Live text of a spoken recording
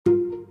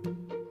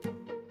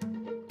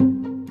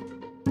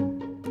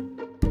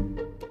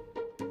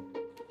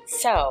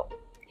So,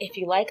 if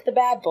you like the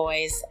bad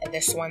boys,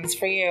 this one's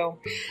for you.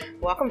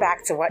 Welcome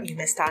back to What You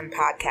Missed On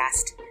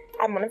podcast.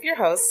 I'm one of your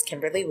hosts,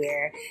 Kimberly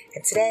Weir,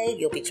 and today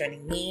you'll be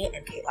joining me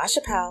and Kate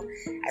LaChapelle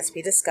as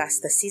we discuss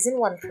the season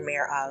 1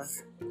 premiere of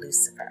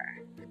Lucifer.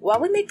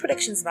 While we make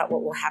predictions about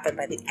what will happen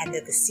by the end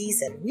of the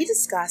season, we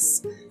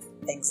discuss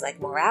things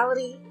like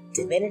morality,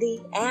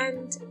 divinity,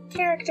 and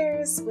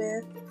characters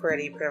with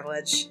pretty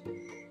privilege.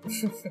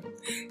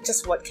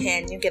 Just what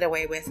can you get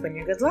away with when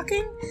you're good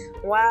looking?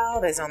 Well,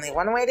 there's only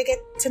one way to get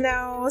to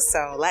know,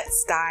 so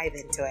let's dive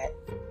into it.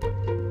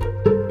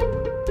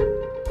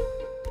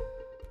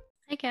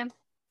 Hey, Kim.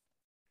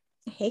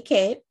 Hey,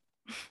 Kate.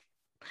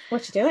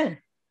 What you doing?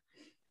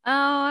 Oh,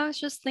 I was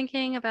just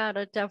thinking about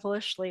a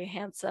devilishly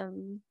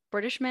handsome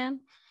British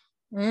man.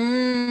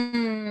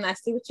 I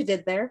see what you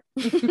did there.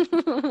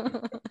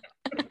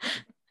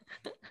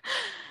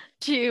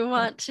 Do you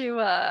want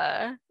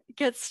to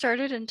get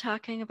started in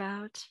talking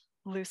about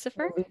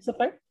Lucifer?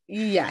 Lucifer?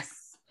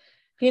 Yes.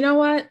 You know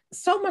what?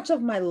 So much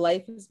of my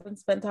life has been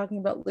spent talking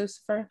about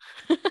Lucifer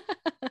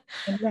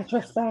in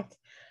retrospect.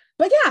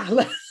 But yeah,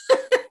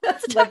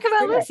 let's talk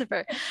about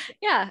Lucifer.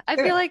 Yeah, I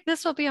feel like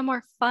this will be a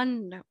more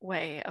fun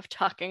way of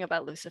talking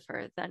about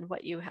Lucifer than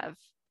what you have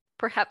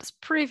perhaps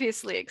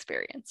previously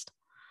experienced.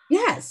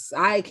 Yes,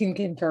 I can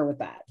concur with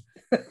that.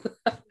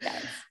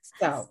 Yes.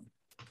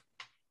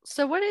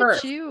 So what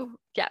did you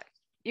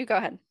go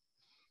ahead.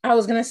 I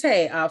was going to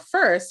say,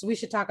 first, we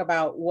should talk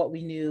about what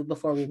we knew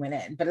before we went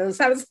in, but it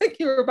sounds like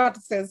you were about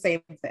to say the same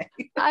thing.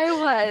 I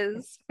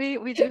was.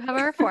 We do have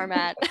our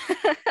format.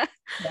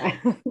 Yeah.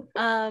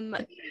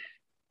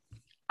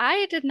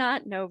 I did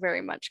not know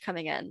very much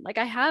coming in. Like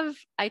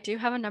I do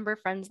have a number of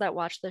friends that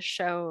watch this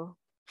show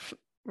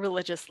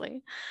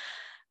religiously,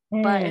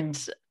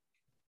 but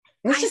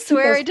I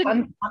swear I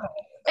didn't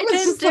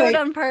do it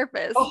on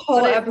purpose,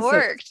 but it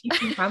worked.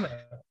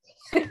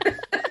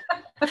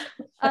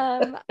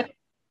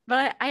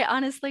 But I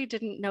honestly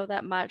didn't know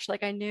that much.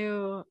 Like I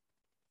knew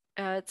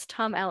it's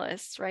Tom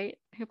Ellis, right,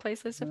 who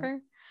plays Lucifer.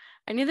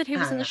 I knew that he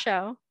was in the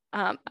show.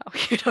 Oh,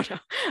 you don't know?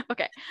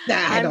 Okay.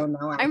 I don't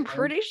know. I'm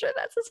pretty sure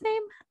that's his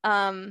name.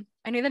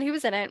 I knew that he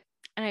was in it,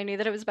 and I knew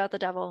that it was about the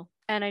devil,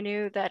 and I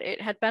knew that it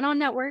had been on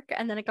network,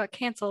 and then it got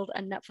canceled,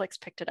 and Netflix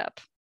picked it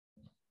up.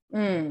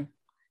 And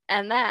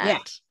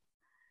that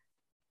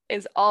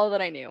is all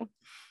that I knew.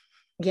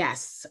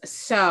 Yes.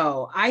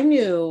 So I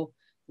knew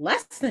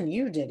less than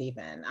you did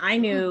even. I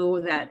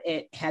knew that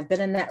it had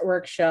been a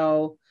network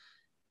show.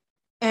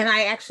 And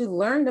I actually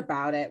learned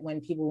about it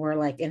when people were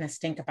like in a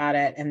stink about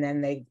it. And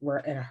then they were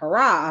in a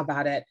hurrah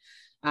about it.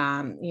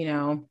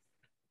 When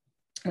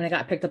I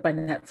got picked up by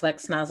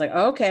Netflix, and I was like,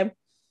 oh, okay.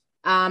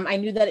 I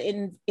knew that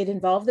it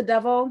involved the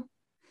devil.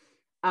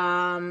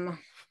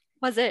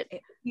 Was it?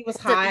 He was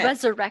hot.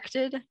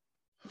 Resurrected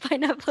by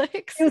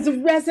Netflix? It was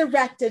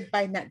resurrected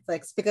by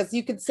Netflix because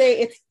you could say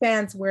its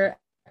fans were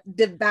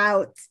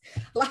devout.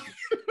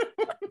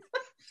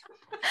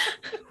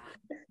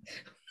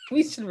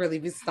 We should really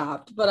be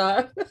stopped,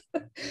 but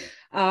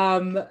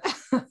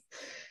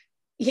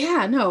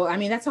yeah, no, I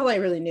mean, that's all I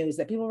really knew is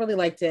that people really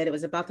liked it. It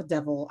was about the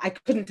devil. I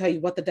couldn't tell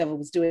you what the devil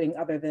was doing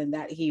other than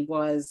that he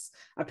was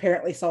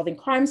apparently solving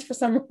crimes for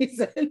some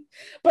reason.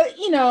 But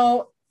see,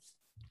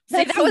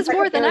 that was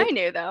more than I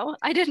knew, though.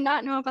 I did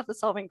not know about the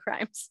solving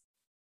crimes.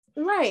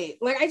 Right.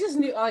 Like I just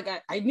knew, like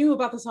I knew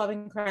about the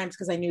solving crimes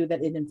because I knew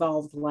that it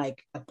involved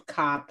like a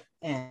cop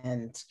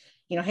and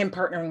him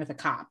partnering with a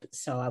cop.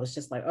 So I was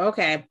just like,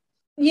 okay,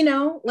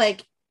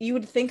 like you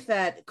would think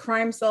that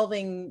crime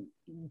solving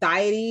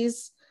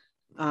deities,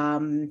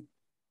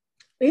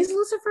 is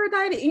Lucifer a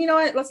deity? You know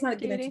what? Let's not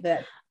get into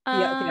that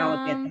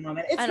theology at the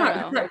moment. It's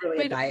not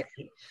really a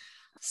deity.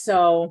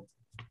 So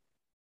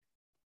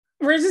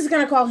we're just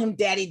gonna call him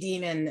Daddy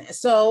Demon.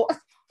 So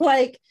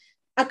like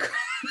a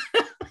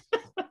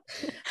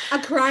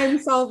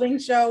crime-solving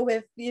show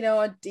with,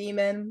 a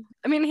demon.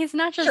 I mean, he's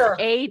not just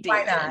a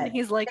demon. Not?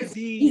 He's like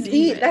the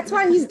demon. That's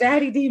why he's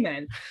Daddy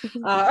Demon.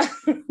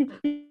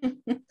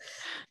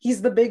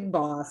 He's the big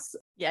boss.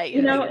 Yeah,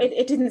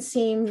 it didn't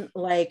seem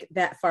like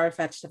that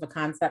far-fetched of a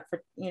concept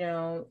for,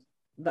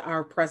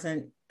 our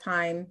present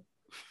time.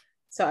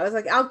 So I was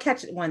like, I'll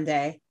catch it one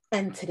day.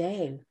 And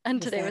today.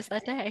 Was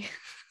that day.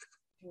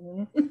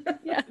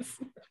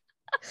 Yes.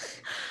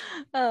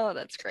 Oh,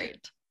 that's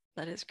great.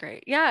 That is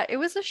great. Yeah, it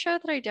was a show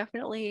that I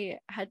definitely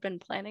had been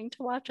planning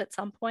to watch at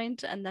some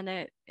point, and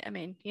then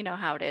you know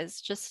how it is,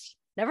 just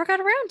never got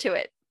around to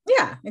it.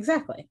 Yeah,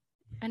 exactly.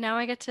 And now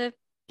I get to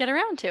get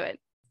around to it.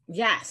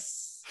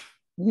 Yes.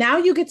 Now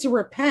you get to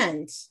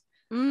repent,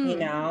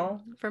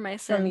 for my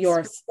sins. From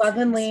your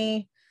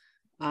slovenly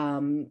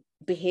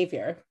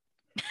behavior.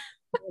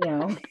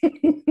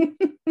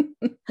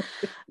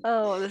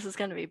 Oh, this is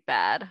going to be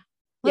bad.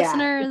 Yeah.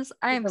 Listeners,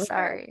 I am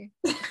sorry.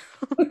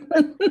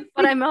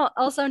 But I'm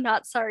also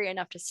not sorry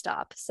enough to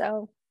stop.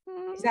 So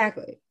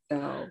exactly.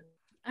 So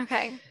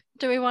okay.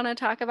 Do we want to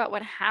talk about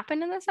what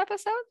happened in this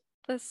episode?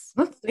 Let's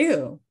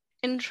do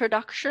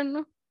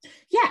introduction.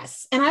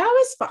 Yes. And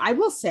I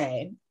will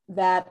say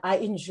that I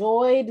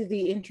enjoyed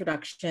the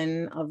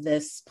introduction of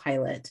this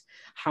pilot.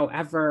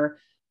 However,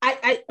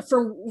 I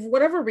for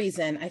whatever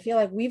reason, I feel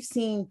like we've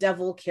seen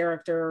devil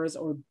characters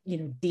or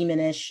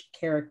demonish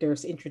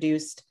characters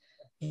introduced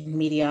in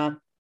media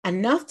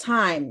enough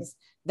times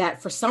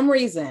that for some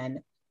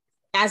reason,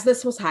 as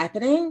this was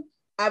happening,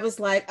 I was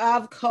like,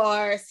 of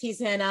course,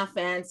 he's in a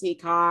fancy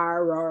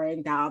car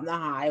roaring down the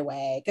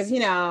highway because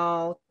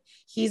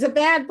he's a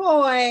bad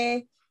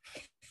boy.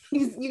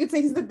 You could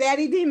say he's the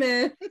daddy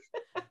demon.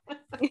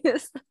 He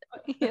is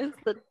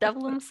the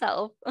devil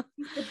himself.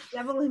 The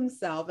devil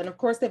himself. And of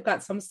course, they've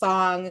got some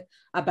song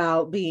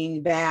about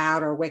being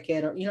bad or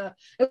wicked, or,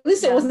 at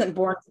least it wasn't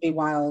Born to Be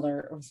Wild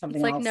or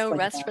something it's else. No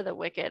Rest that. For the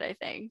Wicked, I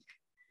think.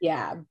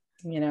 Yeah.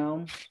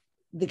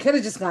 They could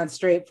have just gone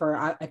straight for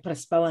I Put a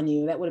Spell on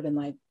You. That would have been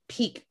like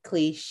peak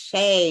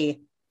cliche.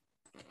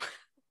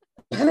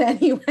 But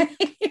anyway,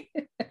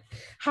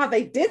 how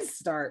they did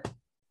start.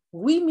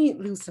 We meet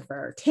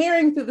Lucifer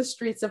tearing through the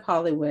streets of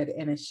Hollywood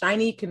in a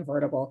shiny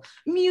convertible,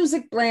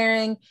 music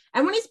blaring.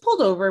 And when he's pulled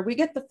over, we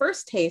get the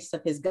first taste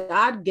of his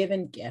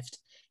God-given gift.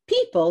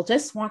 People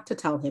just want to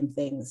tell him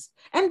things.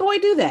 And boy,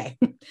 do they.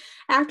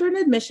 After an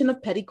admission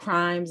of petty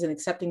crimes and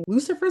accepting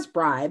Lucifer's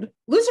bribe,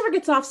 Lucifer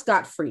gets off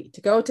scot-free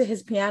to go to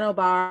his piano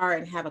bar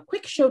and have a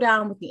quick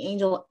showdown with the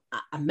angel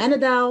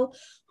Amenadel,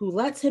 who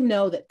lets him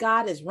know that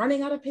God is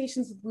running out of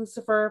patience with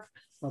Lucifer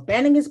for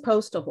abandoning his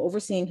post of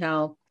overseeing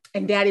hell.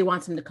 And Daddy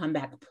wants him to come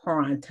back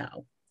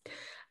pronto.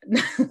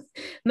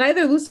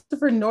 Neither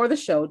Lucifer nor the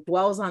show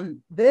dwells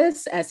on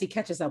this as he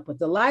catches up with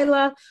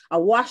Delilah, a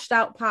washed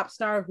out pop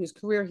star whose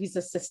career he's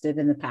assisted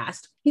in the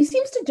past. He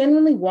seems to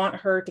genuinely want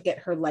her to get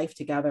her life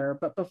together,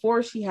 but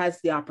before she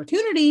has the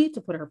opportunity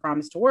to put her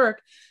promise to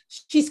work,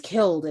 she's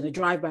killed in a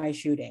drive-by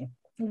shooting,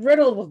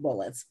 riddled with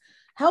bullets.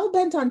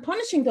 Hell-bent on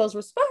punishing those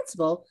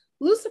responsible,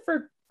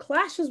 Lucifer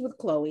clashes with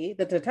Chloe,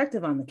 the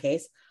detective on the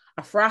case,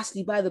 a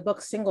frosty by the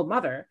book single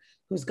mother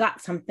who's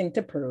got something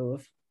to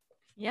prove.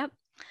 Yep.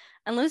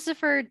 And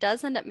Lucifer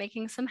does end up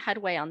making some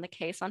headway on the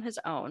case on his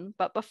own,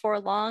 but before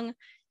long,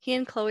 he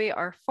and Chloe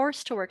are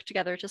forced to work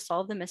together to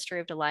solve the mystery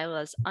of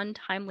Delilah's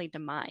untimely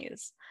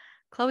demise.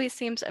 Chloe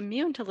seems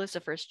immune to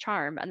Lucifer's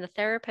charm, and the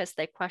therapist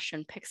they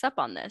question picks up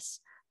on this,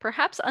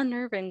 perhaps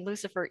unnerving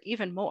Lucifer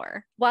even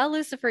more. While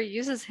Lucifer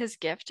uses his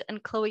gift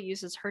and Chloe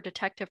uses her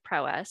detective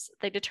prowess,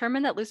 they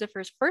determine that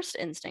Lucifer's first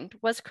instinct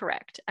was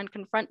correct and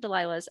confront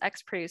Delilah's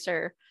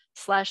ex-producer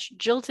 /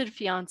 jilted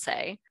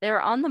fiance. They are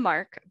on the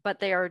mark, but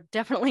they are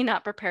definitely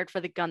not prepared for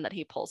the gun that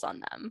he pulls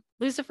on them.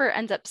 Lucifer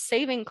ends up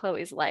saving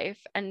Chloe's life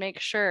and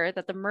makes sure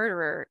that the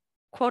murderer,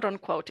 quote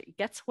unquote,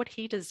 gets what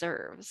he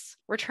deserves.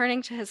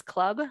 Returning to his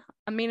club,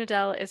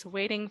 Amenadel is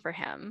waiting for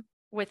him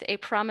with a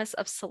promise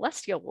of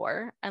celestial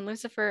war, and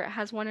Lucifer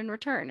has one in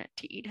return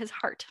to eat his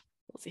heart.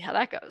 We'll see how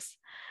that goes.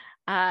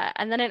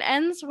 And then it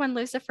ends when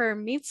Lucifer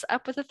meets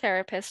up with a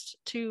therapist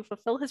to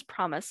fulfill his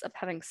promise of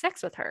having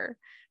sex with her,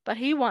 but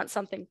he wants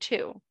something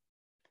too.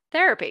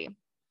 Therapy.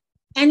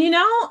 And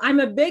I'm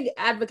a big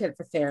advocate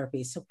for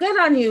therapy, so good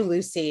on you,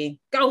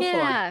 Lucy. Go for it.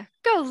 Yeah,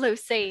 go,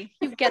 Lucy.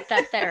 You get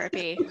that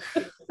therapy.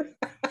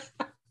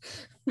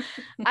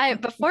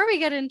 Before we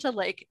get into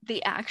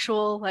the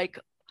actual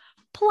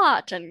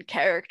plot and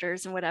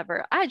characters and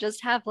whatever, I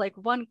just have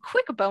one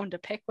quick bone to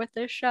pick with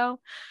this show.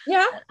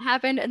 Yeah. That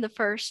happened in the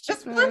first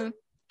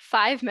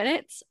 5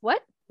 minutes.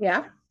 What?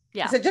 Yeah.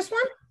 Is it just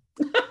one?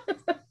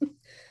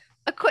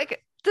 A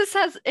quick,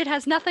 it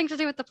has nothing to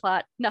do with the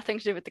plot, nothing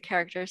to do with the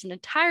characters, and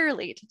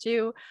entirely to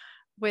do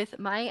with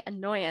my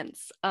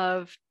annoyance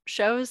of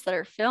shows that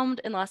are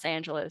filmed in Los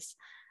Angeles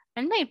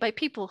and made by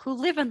people who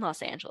live in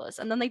Los Angeles,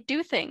 and then they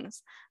do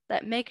things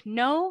that make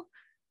no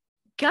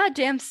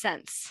goddamn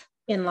sense.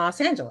 In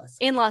Los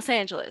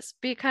Angeles,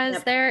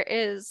 because there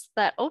is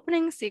that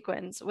opening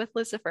sequence with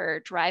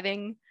Lucifer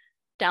driving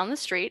down the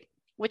street,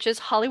 which is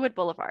Hollywood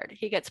Boulevard.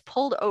 He gets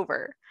pulled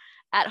over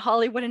at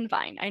Hollywood and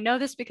Vine. I know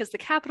this because the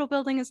Capitol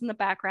building is in the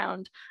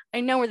background.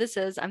 I know where this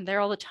is. I'm there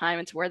all the time.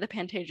 It's where the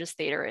Pantages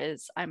Theater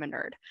is. I'm a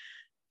nerd.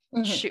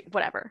 Shoot,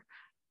 whatever.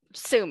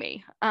 Sue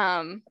me.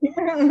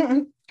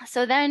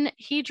 So then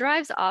he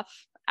drives off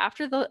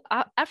after the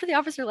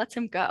officer lets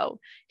him go.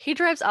 He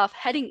drives off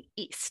heading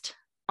east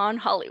on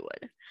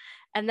Hollywood,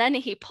 and then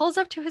he pulls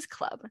up to his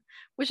club,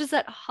 which is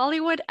at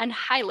Hollywood and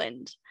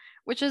Highland,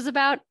 which is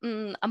about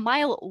a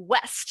mile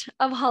west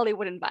of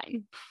Hollywood and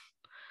Vine.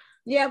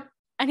 Yep.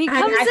 And he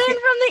comes in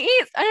from the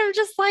east, and I'm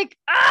just like,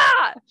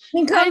 ah!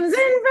 He comes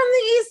in from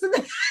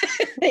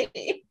the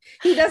east,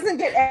 he doesn't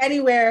get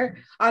anywhere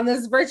on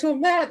this virtual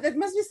map. That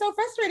must be so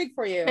frustrating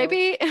for you.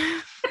 Maybe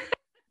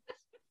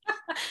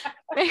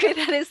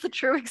that is the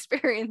true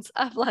experience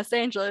of Los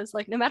Angeles.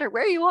 No matter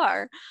where you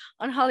are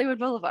on Hollywood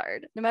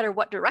Boulevard, no matter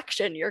what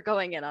direction you're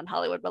going in on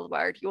Hollywood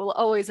Boulevard, you will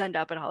always end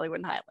up at Hollywood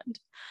and Highland.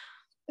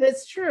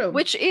 It's true.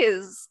 Which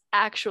is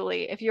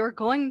actually, if you're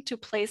going to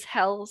place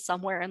hell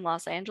somewhere in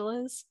Los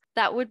Angeles,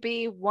 that would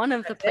be one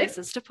of the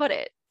places to put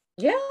it.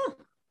 Yeah.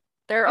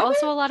 There are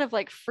also a lot of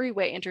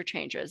freeway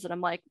interchanges, and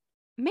I'm like,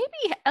 maybe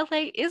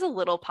LA is a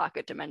little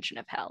pocket dimension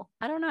of hell.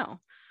 I don't know.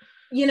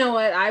 You know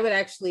what? I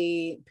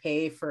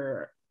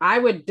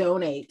would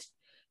donate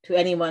to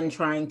anyone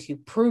trying to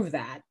prove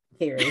that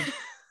theory.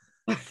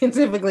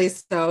 Scientifically.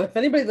 So if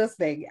anybody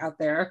listening out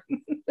there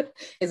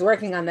is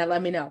working on that,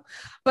 let me know.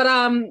 But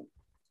I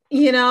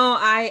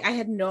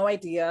had no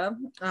idea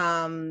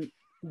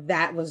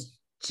that was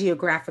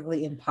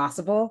geographically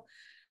impossible.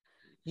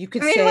 You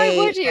could say, why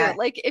would you? That,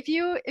 like, if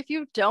you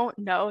don't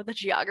know the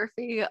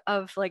geography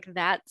of like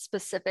that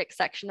specific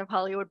section of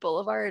Hollywood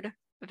Boulevard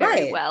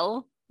very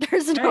well,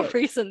 there's no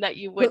reason that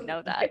you would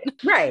know that.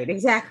 Right,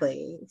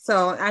 exactly.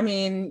 So I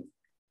mean,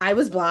 I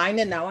was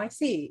blind and now I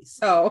see.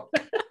 So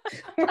I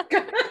don't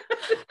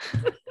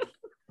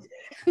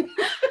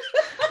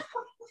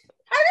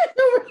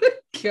know where to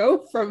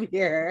go from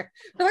here.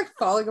 I'm like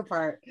falling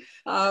apart.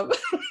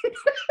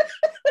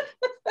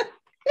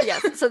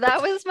 Yes, so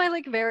that was my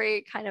like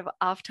very kind of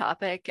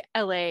off-topic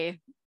LA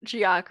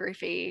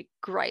geography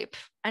gripe,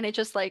 and it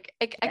just like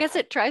I guess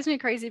it drives me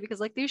crazy because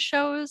like these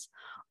shows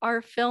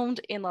are filmed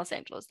in Los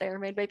Angeles. They are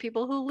made by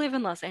people who live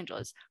in Los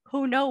Angeles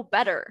who know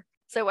better.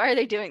 So why are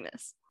they doing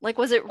this? Like,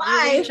 was it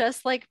really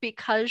just like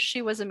because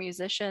she was a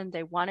musician,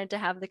 they wanted to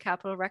have the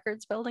Capitol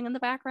Records building in the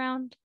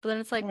background? But then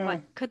it's like,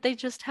 what could they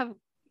just have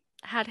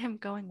had him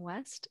going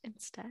west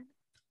instead?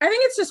 I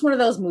think it's just one of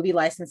those movie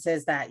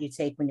licenses that you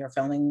take when you're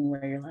filming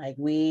where you're like,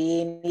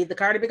 we need the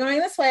car to be going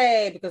this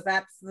way because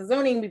that's the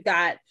zoning we've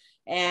got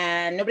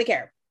and nobody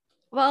cares.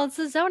 Well, it's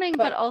the zoning,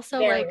 but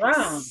also like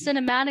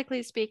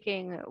cinematically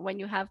speaking, when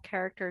you have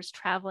characters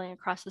traveling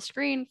across the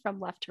screen from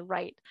left to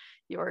right,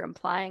 you're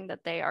implying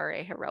that they are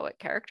a heroic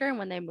character. And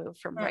when they move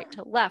from right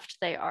to left,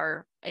 they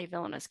are a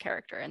villainous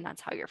character. And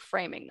that's how you're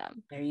framing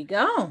them. There you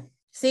go.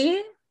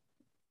 See?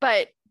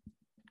 But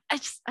I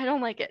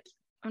don't like it.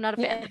 I'm not a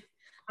fan.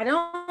 I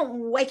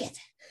don't like it.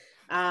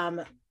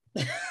 I'm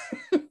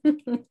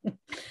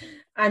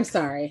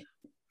sorry.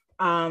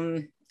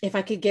 If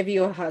I could give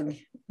you a hug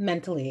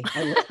mentally,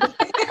 I would.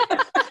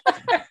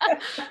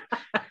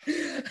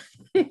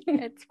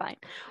 It's fine.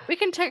 We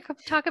can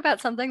talk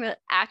about something that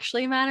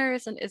actually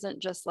matters and isn't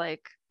just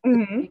like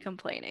me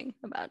complaining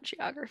about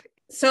geography.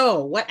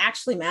 So what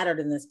actually mattered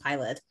in this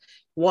pilot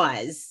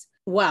was,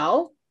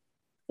 well,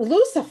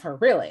 Lucifer,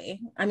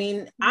 really. I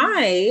mean,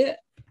 I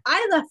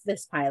left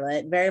this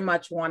pilot very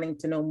much wanting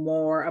to know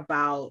more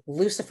about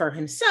Lucifer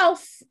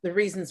himself, the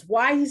reasons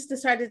why he's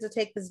decided to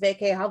take this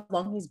vacay, how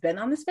long he's been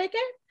on this vacay,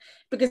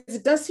 because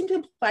it does seem to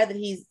imply that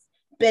he's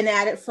been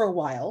at it for a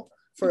while,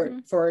 for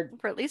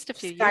at least a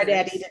few Sky years.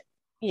 Daddy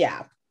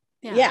yeah.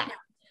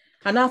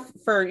 Enough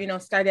for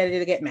Sky Daddy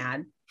to get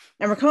mad.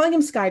 And we're calling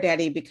him Sky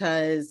Daddy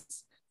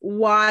because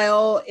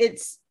while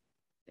it's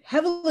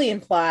heavily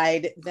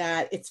implied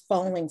that it's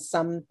following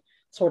some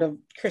sort of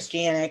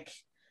Christianic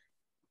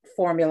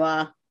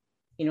formula,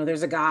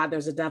 there's a God,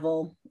 there's a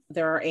devil,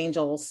 there are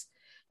angels.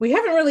 We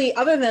haven't really,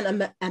 other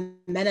than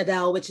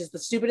Amenadel, which is the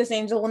stupidest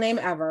angel name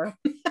ever.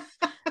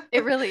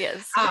 It really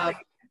is.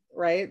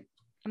 Right?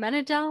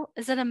 Amenadel?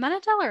 Is it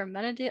Amenadel or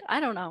Amenadel?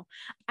 I don't know.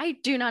 I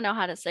do not know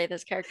how to say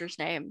this character's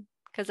name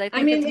because I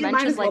think it's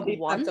mentioned like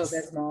once.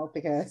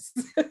 Because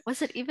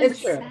was it even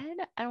said?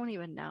 I don't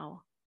even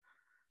know.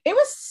 It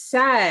was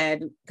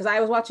said because I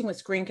was watching with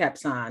screen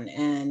caps on,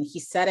 and he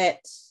said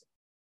it.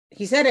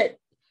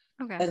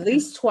 Okay. At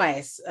least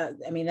twice.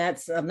 I mean,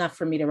 that's enough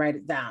for me to write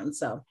it down.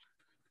 So,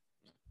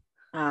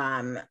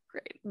 great.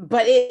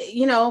 But it,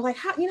 like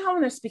how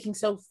when they're speaking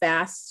so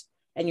fast,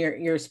 and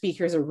your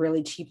speakers are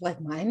really cheap like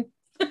mine.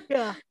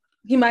 Yeah.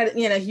 He might,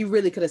 he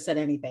really could have said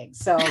anything.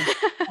 So,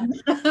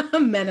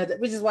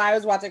 which is why I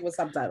was watching with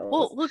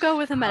subtitles. We'll go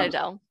with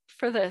Amenadel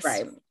for this.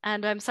 Right.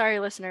 And I'm sorry,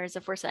 listeners,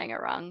 if we're saying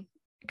it wrong,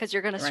 because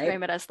you're going to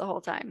scream at us the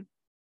whole time.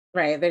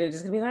 Right. They're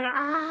just going to be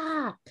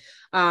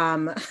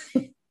like,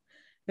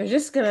 they're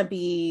just going to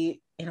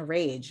be in a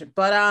rage.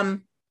 But,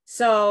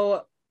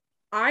 so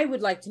I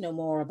would like to know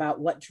more about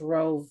what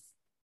drove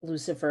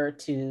Lucifer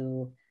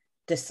to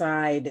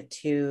decide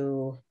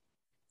to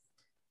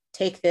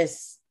take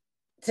this,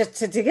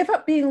 to give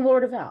up being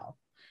Lord of Hell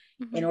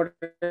in order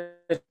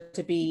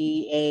to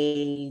be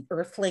a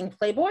earthling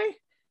playboy,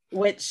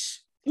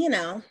 which,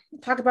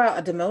 talk about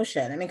a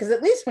demotion. I mean, because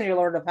at least when you're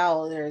Lord of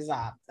Hell, there's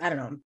a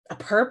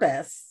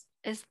purpose.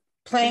 Is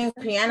playing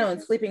piano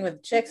and sleeping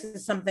with chicks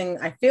is something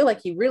I feel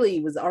like he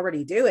really was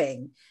already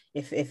doing.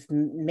 If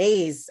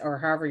Maze, or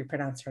however you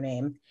pronounce her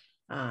name,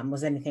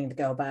 was anything to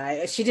go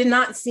by, she did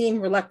not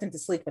seem reluctant to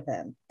sleep with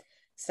him.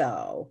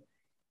 So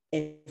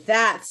if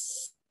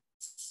that's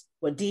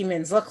what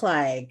demons look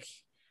like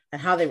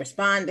and how they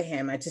respond to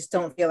him, I just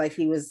don't feel like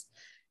he was,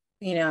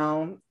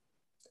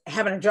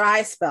 having a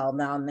dry spell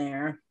down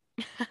there.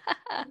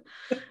 I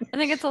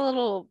think it's a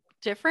little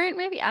different,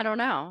 maybe. I don't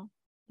know.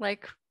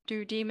 Like,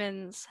 do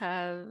demons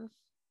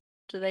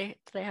do they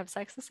have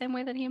sex the same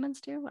way that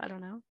humans do? I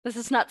don't know. This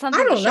is not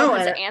something the show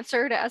has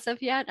answered as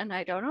of yet, and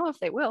I don't know if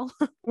they will.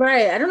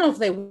 Right. I don't know if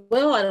they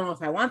will. I don't know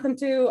if I want them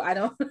to. I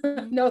don't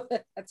know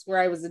that that's where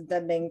I was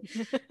intending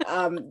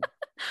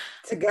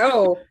to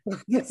go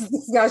with this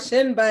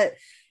discussion, but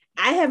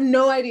I have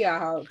no idea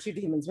how two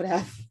demons would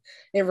have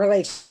in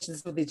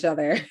relations with each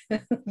other.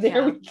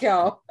 There we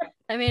go.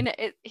 I mean,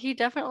 he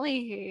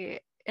definitely,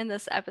 in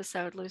this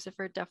episode,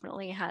 Lucifer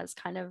definitely has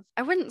kind of,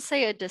 I wouldn't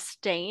say a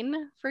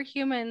disdain for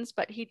humans,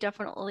 but he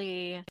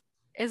definitely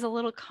is a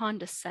little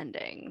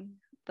condescending,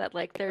 that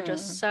like they're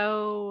just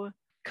so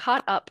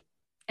caught up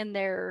in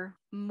their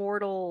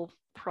mortal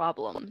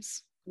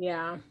problems.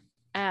 Yeah.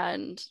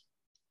 And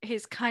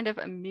he's kind of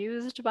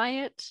amused by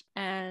it.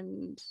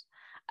 And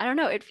I don't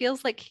know, it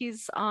feels like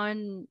he's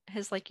on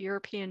his like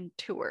European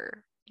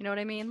tour. You know what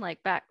I mean? Like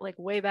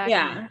way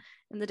back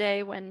in the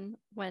day when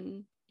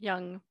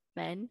young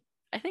men,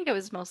 I think it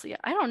was mostly,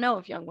 I don't know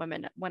if young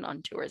women went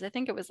on tours. I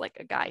think it was like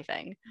a guy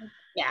thing.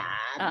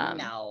 Yeah,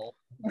 no.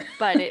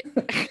 But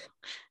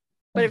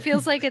it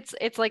feels like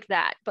it's like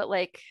that, but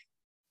like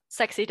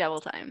sexy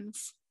devil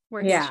times,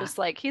 where he's just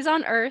like, he's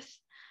on Earth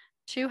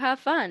to have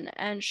fun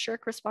and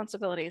shirk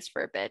responsibilities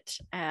for a bit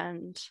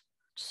and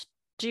just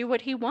do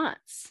what he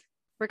wants,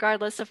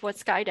 regardless of what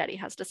Sky Daddy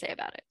has to say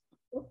about it.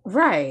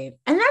 Right.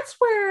 And that's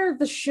where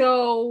the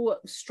show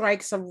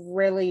strikes a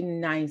really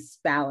nice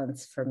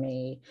balance for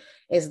me,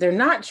 is they're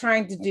not actually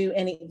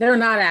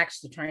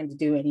trying to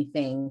do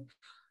anything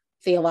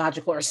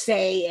theological or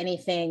say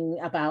anything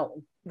about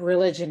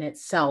religion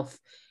itself.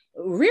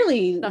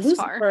 Really,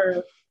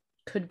 Lucifer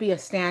could be a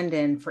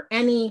stand-in for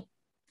any,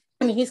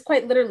 I mean, he's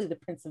quite literally the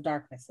Prince of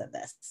Darkness of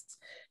this,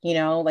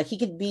 like he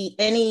could be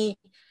any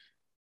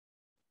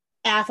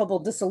affable,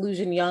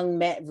 disillusioned young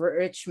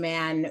rich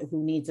man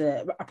who needs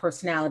a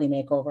personality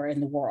makeover in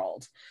the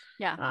world.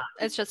 Yeah,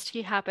 it's just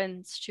he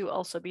happens to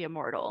also be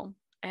immortal,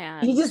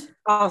 and he just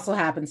also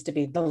happens to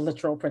be the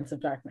literal Prince of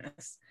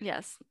Darkness.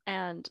 Yes,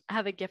 and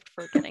have a gift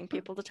for getting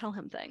people to tell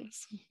him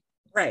things.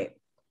 Right.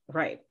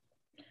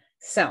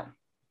 So,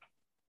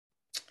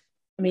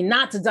 I mean,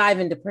 not to dive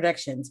into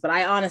predictions, but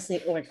I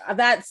honestly,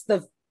 that's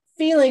the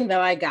feeling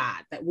that I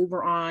got, that we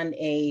were on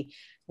a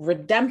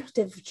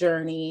redemptive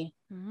journey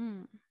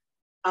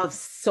of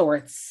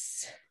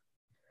sorts.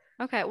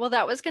 Okay, well,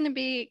 that was going to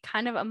be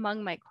kind of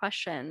among my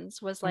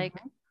questions, was like,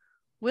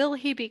 will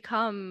he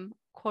become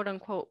quote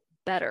unquote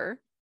better?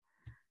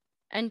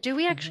 And do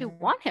we actually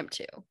want him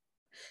to?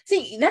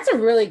 See, that's a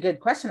really good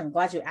question. I'm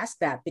glad you asked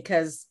that,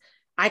 because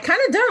I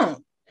kind of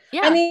don't.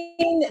 Yeah. I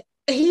mean,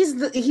 he's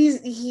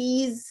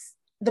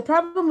the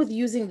problem with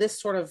using this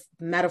sort of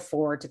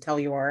metaphor to tell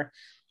your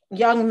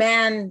young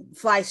man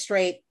fly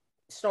straight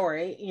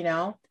story,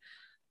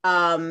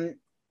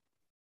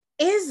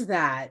 is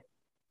that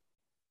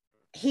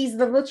he's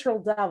the literal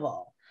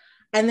devil.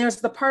 And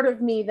there's the part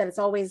of me that is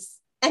always,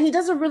 and he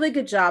does a really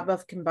good job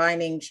of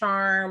combining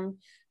charm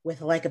with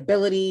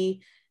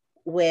likability,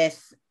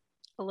 with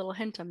a little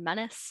hint of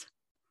menace.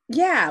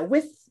 Yeah,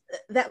 with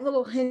that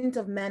little hint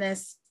of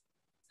menace,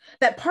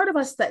 that part of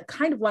us that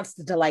kind of wants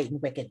to delight in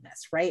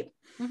wickedness, right?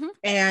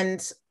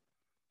 And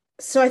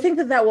so I think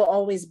that will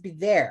always be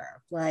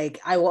there. Like,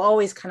 I will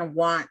always kind of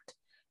want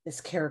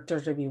this character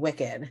to be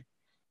wicked.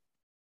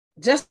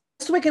 Just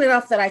wicked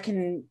enough that I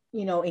can,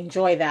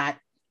 enjoy that,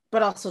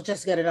 but also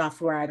just good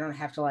enough where I don't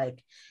have to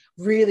like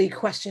really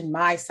question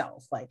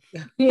myself. Like,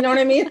 you know what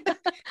I mean?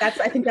 I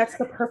think that's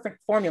the perfect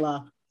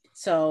formula.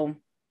 So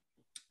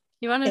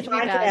you want it to be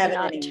bad, but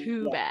not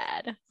too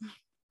bad.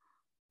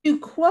 To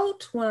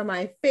quote one of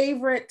my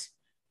favorite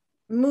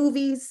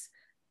movies,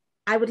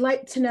 I would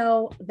like to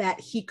know that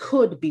he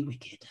could be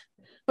wicked,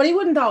 but he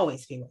wouldn't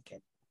always be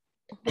wicked.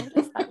 What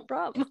is that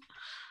from?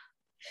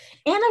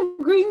 Anne of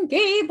Green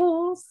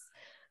Gables.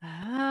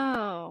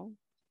 Oh,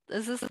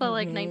 is this the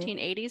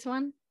 1980s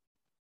one?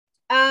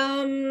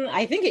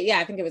 I think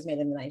it was made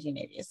in the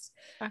 1980s.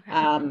 Okay.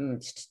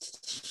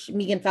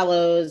 Megan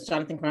Fellows,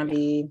 Jonathan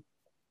Crombie.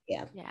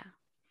 Yeah.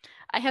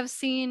 I have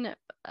seen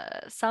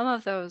some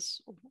of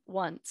those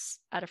once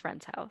at a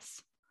friend's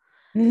house.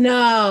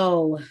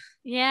 No.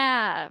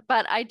 Yeah,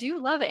 but I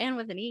do love Anne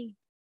with an E.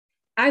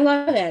 I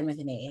love Anne with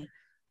an E.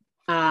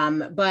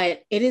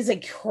 But it is a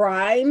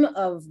crime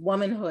of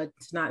womanhood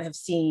to not have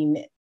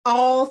seen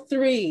all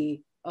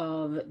three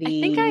of the.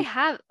 I think I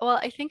have. Well,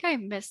 I think I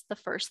missed the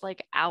first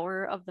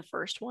hour of the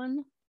first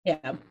one.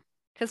 Yeah.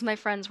 Because my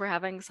friends were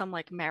having some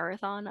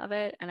marathon of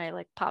it, and I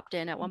popped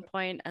in at one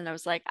point, and I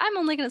was like, I'm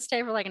only gonna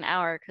stay for an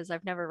hour because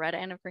I've never read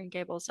Anne of Green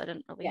Gables, so I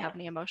didn't really have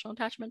any emotional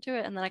attachment to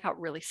it, and then I got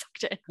really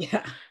sucked in.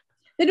 Yeah,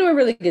 they do a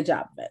really good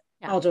job of it.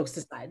 Yeah. All jokes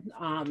aside,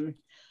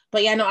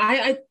 but yeah, no,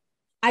 I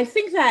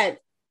think that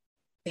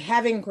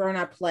having grown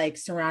up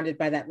surrounded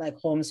by that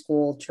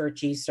homeschool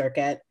churchy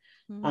circuit,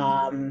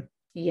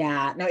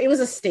 yeah, no, it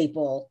was a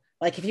staple.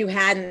 If you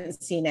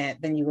hadn't seen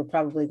it, then you were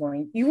probably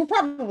going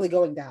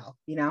to hell,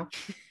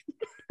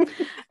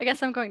 I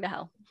guess I'm going to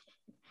hell.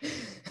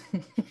 It's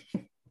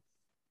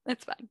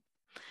fine.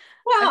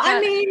 Well,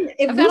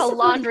 I've got a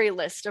laundry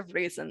list of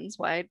reasons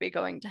why I'd be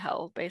going to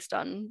hell based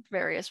on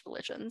various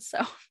religions. So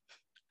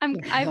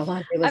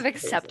I've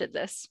accepted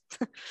this.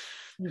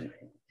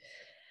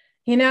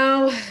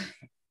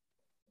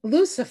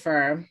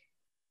 Lucifer,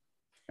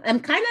 I'm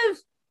kind of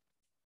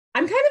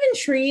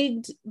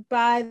intrigued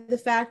by the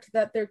fact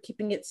that they're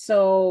keeping it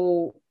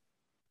so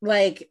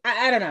I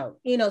don't know,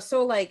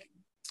 so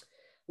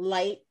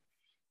light.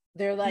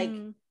 They're like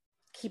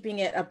keeping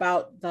it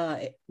about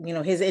the,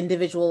 his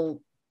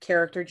individual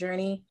character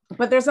journey.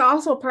 But there's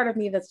also a part of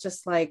me that's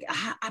just like,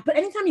 but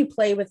anytime you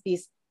play with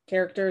these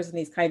characters and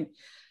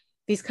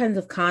these kinds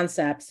of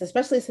concepts,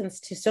 especially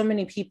since to so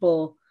many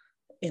people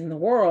in the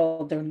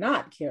world, they're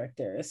not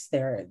characters.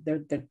 They're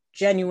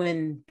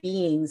genuine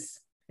beings.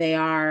 They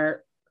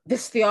are,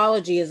 this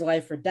theology is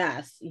life or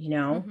death,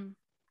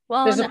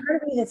 Well, there's a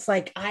part of me that's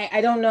like,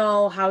 I don't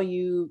know how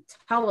you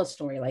tell a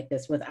story like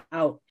this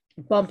without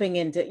bumping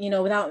into,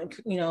 without,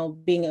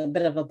 being a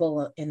bit of a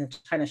bull in the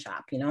china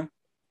shop,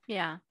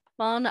 Yeah.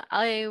 Well,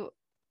 I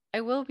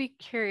will be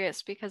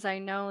curious because I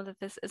know that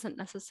this isn't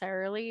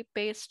necessarily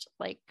based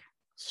like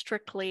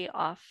strictly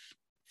off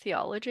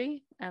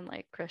theology and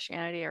like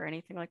Christianity or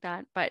anything like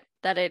that, but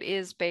that it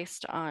is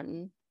based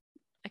on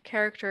a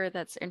character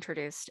that's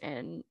introduced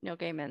in Neil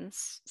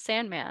Gaiman's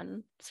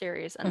Sandman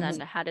series and then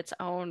had its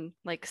own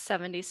like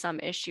 70 some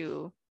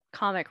issue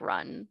comic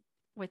run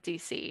with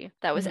DC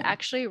that was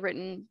actually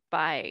written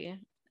by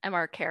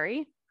M.R.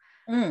 Carey,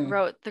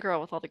 wrote The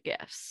Girl with All the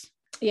Gifts.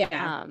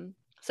 Yeah.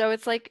 So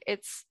it's like,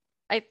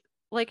 I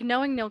like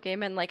knowing Neil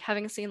Gaiman, like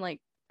having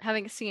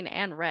seen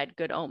and read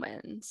Good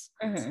Omens,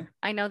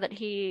 I know that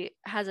he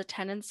has a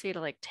tendency to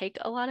like take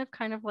a lot of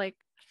kind of like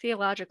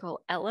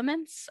theological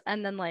elements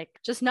and then like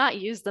just not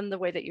use them the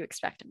way that you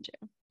expect him to.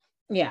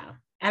 Yeah.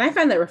 And I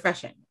find that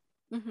refreshing.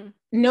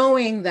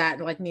 Knowing that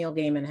like Neil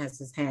Gaiman has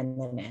his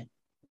hand in it,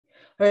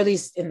 or at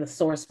least in the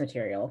source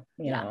material,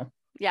 you know.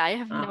 Yeah, I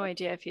have no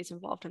idea if he's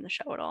involved in the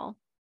show at all.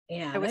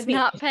 Yeah, I was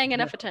not paying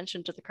enough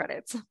attention to the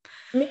credits.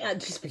 I mean,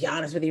 just be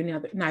honest with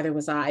you, neither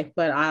was I,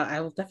 but I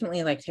will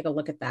definitely like take a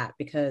look at that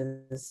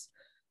because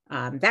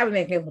that would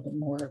make me a little bit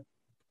more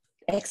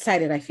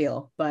excited, I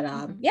feel. But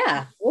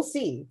yeah, we'll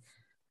see.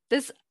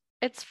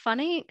 It's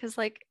funny because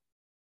like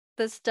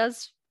this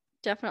does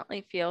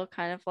definitely feel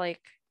kind of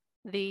like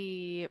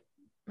the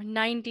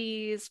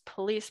 90s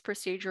police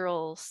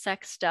procedural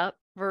sexed up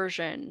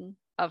version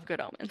of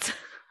Good Omens.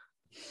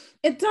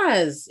 It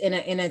does in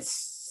a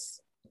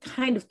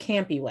kind of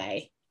campy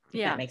way.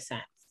 If that makes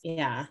sense.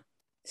 Yeah.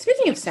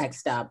 Speaking of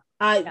sexed up,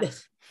 I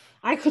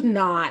could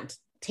not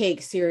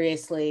take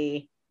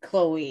seriously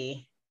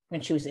Chloe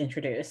when she was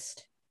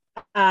introduced.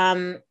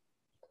 TV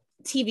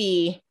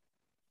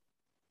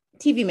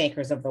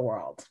makers of the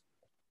world.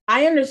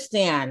 I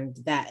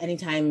understand that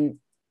anytime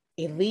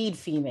a lead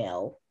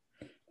female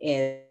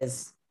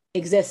is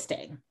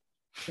existing,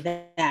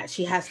 that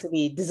she has to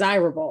be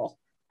desirable.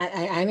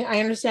 I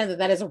understand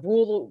that is a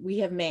rule we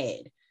have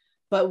made.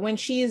 But when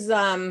she's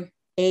a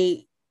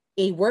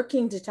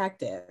working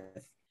detective,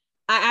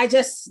 I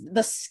just,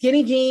 the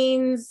skinny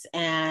jeans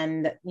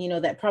and,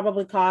 that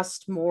probably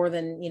cost more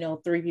than,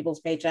 3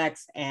 people's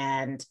paychecks,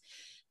 and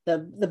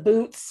the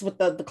boots with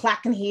the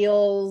clacking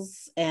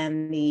heels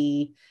and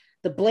the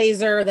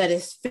blazer that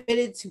is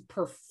fitted to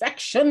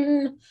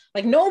perfection.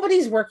 Like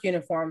nobody's work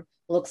uniform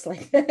looks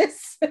like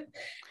this.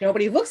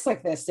 Nobody looks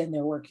like this in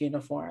their work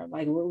uniform.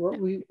 Like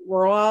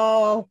we're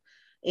all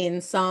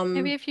in some,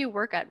 maybe if you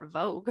work at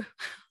Vogue,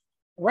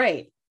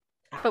 right?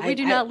 But we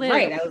do not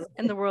live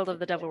in the world of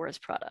The Devil Wears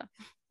Prada.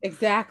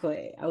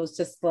 Exactly. I was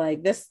just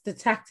like, this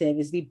detective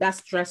is the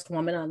best dressed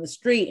woman on the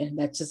street, and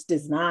that is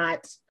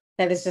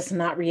just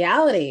not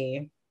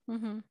reality.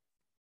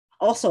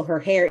 Also, her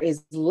hair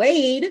is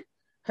laid,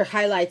 her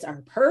highlights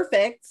are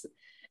perfect.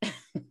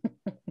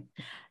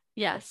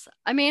 Yes.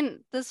 I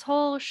mean, this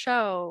whole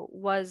show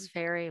was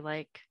very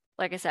like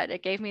I said,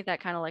 it gave me that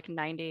kind of like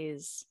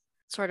 90s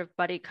sort of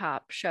buddy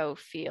cop show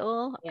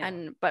feel,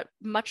 but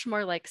much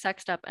more like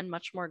sexed up and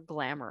much more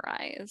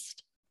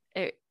glamorized.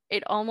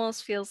 It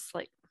almost feels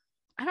like,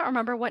 I don't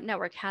remember what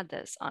network had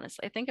this,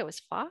 honestly. I think it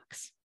was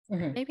Fox,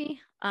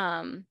 maybe.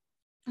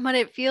 But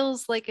it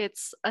feels like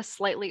it's a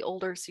slightly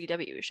older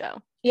CW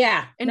show.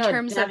 Yeah. In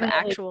terms of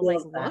actual like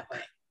look.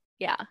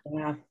 Yeah.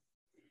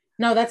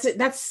 No,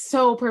 that's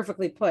so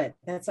perfectly put.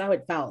 That's how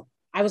it felt.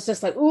 I was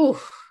just like, ooh,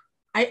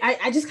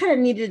 I just kind of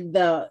needed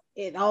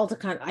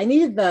I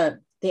needed the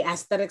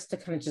aesthetics to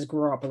kind of just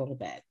grow up a little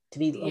bit, to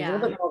be a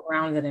little bit more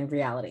grounded in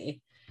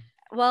reality.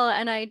 Well,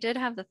 and I did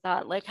have the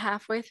thought like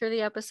halfway through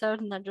the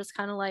episode, and then just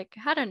kind of like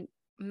had a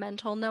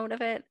mental note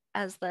of it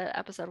as the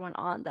episode went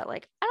on, that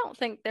like I don't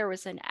think there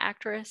was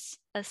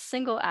a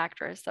single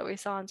actress that we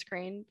saw on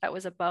screen that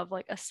was above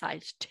like a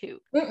size 2.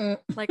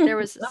 Like there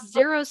was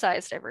zero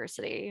size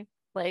diversity,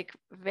 like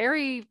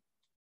very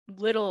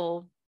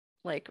little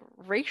like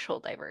racial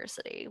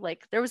diversity.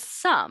 Like there was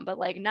some, but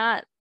like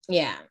not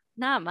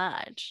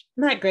much.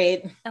 Not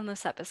great. In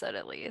this episode,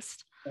 at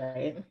least.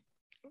 Right.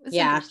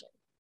 Yeah.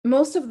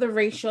 Most of the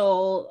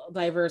racial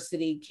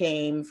diversity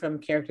came from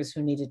characters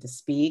who needed to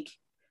speak.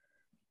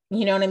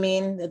 You know what I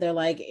mean? They're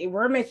like,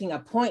 we're making a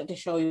point to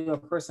show you a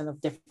person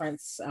of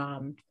difference.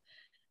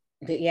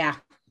 Yeah.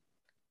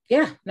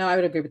 No, I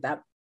would agree with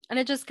that. And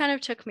it just kind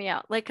of took me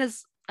out. Like,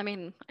 because, I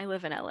mean, I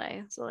live in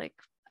LA. So, like,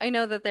 I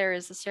know that there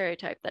is a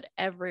stereotype that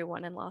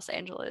everyone in Los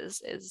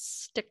Angeles is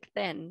stick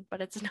thin,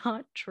 but it's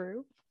not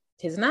true.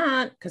 tis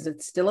not, because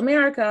it's still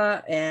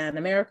America, and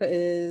America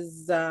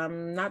is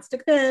not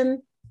stick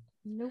thin.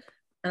 Nope.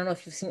 I don't know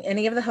if you've seen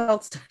any of the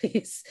health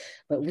studies,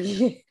 but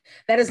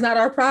that is not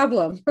our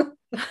problem.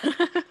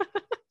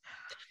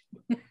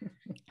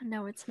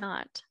 No, it's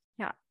not.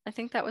 Yeah, I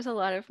think that was a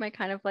lot of my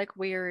kind of like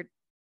weird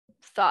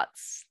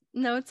thoughts,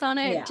 notes on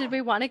it. Yeah. Did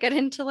we want to get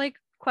into like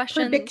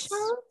questions,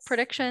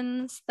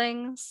 predictions,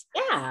 things?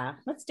 Yeah,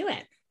 let's do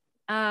it.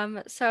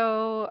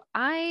 So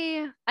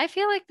I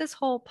feel like this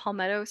whole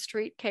Palmetto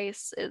Street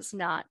case is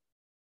not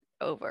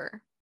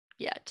over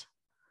yet.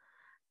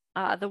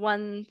 The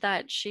one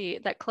that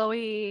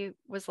Chloe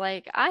was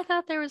like, I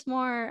thought there was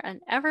more,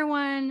 and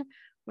everyone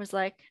was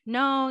like,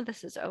 no,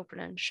 this is open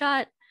and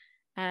shut.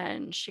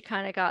 And she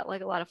kind of got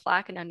like a lot of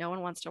flack, and now no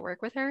one wants to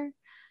work with her.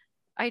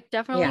 I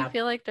definitely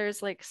feel like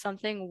there's like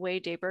something way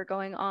deeper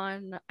going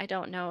on. I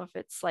don't know if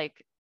it's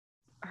like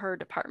her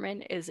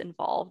department is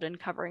involved in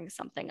covering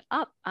something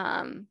up.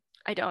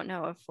 I don't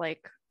know if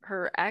like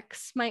her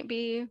ex might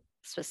be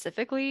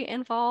specifically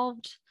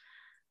involved.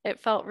 It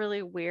felt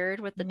really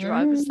weird with the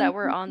drugs that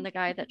were on the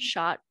guy that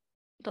shot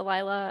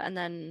Delilah, and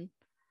then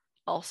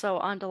also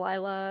on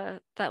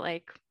Delilah, that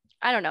like,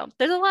 I don't know.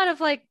 There's a lot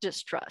of like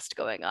distrust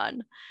going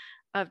on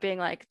of being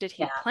like, did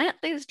he plant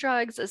these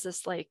drugs? Is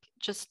this like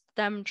just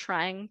them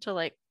trying to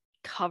like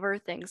cover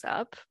things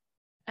up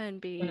and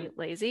be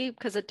lazy?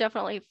 Because it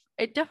definitely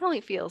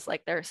feels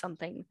like there's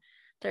something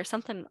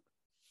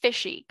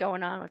fishy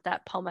going on with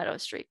that Palmetto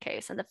Street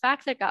case. And the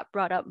fact that it got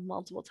brought up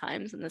multiple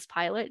times in this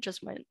pilot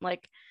just made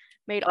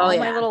all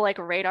my little like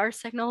radar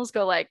signals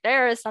go like,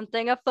 there is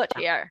something afoot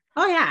here.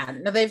 Oh yeah.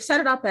 No, they've set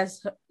it up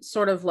as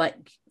sort of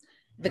like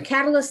the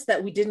catalyst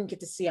that we didn't get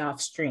to see off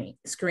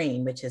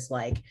screen, which is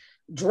like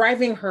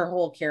driving her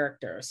whole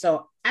character.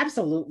 So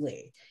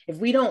absolutely,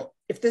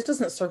 if this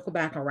doesn't circle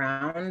back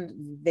around,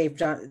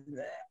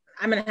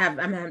 I'm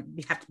gonna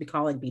have to be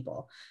calling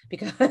people,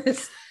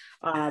 because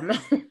that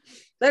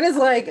is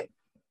like,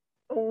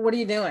 what are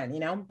you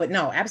doing, but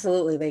no,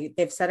 absolutely,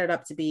 they've set it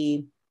up to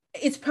be,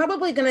 it's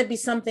probably going to be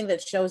something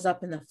that shows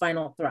up in the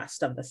final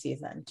thrust of the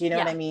season. Do you know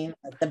what I mean?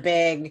 Like the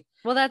big.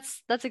 Well,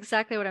 that's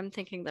exactly what I'm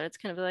thinking, that it's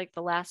going to be like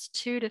the last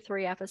 2 to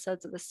 3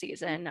 episodes of the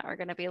season are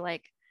going to be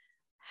like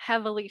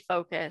heavily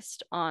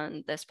focused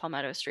on this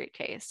Palmetto Street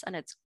case, and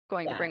it's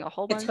going to bring a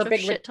whole bunch of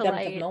shit to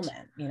light.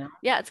 Moment,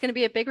 Yeah, it's going to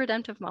be a big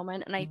redemptive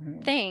moment, and I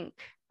think,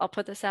 I'll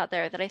put this out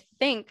there, that I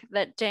think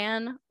that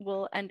Dan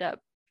will end up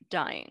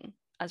dying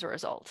as a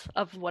result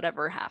of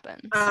whatever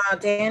happens.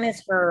 Dan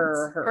is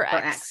her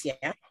ex,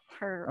 yeah.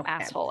 Her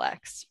asshole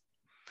ex.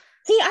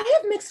 See, I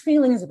have mixed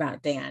feelings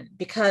about Dan,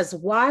 because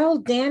while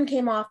Dan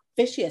came off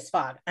fishy as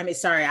fuck, I mean,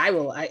 sorry, I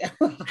will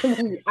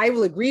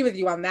agree with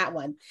you on that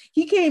one.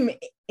 He came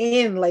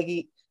in like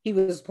he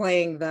was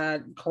playing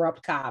the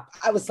corrupt cop.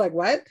 I was like,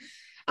 what?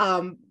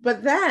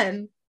 But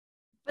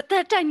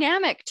that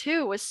dynamic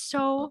too was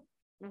so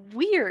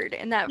weird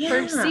in that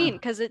first scene,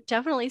 because it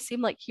definitely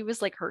seemed like he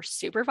was like her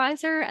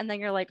supervisor, and then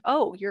you're like,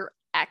 oh, you're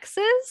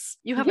exes,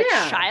 you have a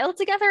child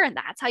together, and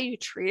that's how you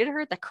treated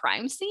her at the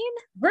crime scene,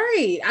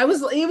 right? I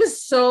was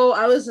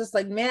just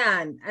like,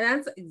 man,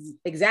 and that's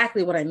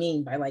exactly what I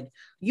mean by like,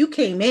 you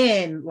came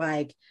in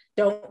like,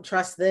 don't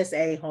trust this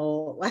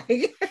a-hole,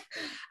 like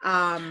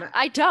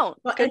I don't,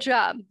 but good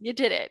job, you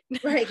did it.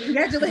 Right,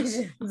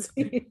 congratulations.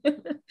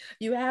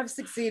 You have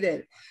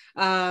succeeded.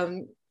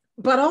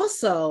 But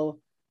also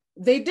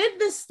they did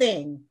this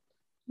thing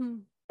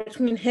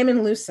between him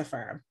and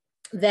Lucifer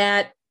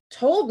that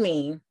told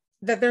me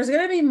that there's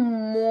going to be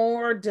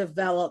more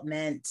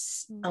development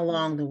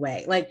along the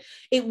way. Like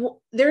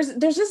there's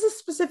just a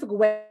specific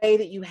way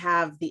that you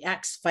have the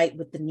ex fight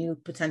with the new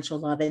potential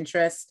love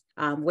interest,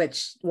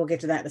 which we'll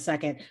get to that in a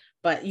second.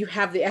 But you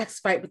have the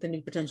ex fight with the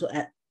new potential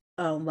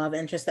love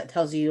interest that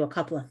tells you a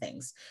couple of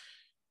things.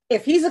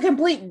 If he's a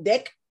complete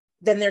dick,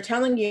 then they're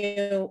telling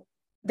you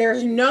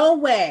there's no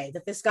way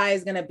that this guy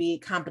is going to be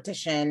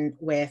competition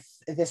with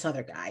this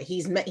other guy.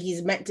 He's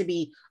meant to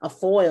be a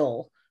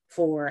foil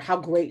for how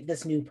great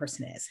this new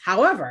person is.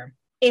 However,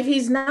 if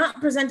he's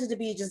not presented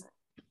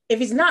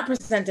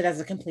as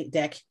a complete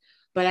dick,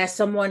 but as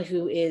someone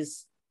who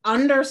is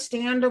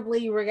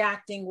understandably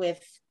reacting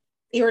with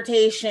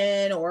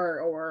irritation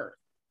or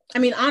I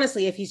mean,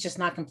 honestly, if he's just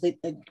not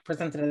completely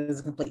presented as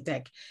a complete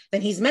dick,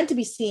 then he's meant to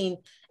be seen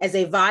as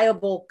a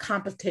viable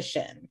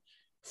competition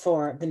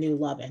for the new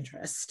love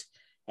interest.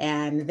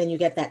 And then you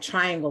get that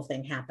triangle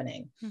thing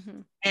happening.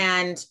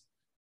 And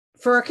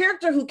for a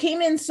character who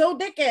came in so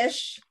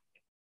dickish,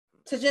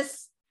 to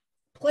just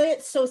play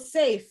it so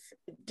safe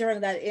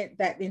during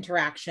that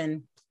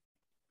interaction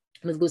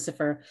with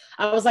Lucifer,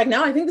 I was like,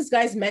 no, I think this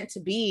guy's meant to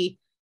be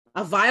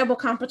a viable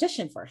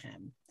competition for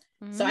him.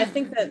 So I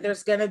think that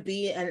there's going to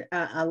be an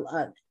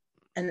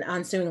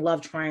ensuing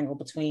love triangle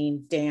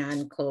between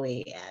Dan,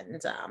 Chloe,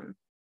 and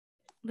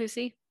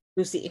Lucy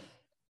boy.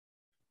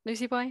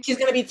 She's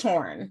going to be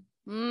torn.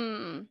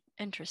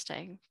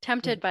 Interesting.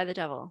 Tempted by the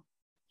devil.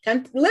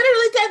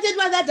 Literally tempted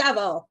by the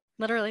devil.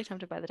 Literally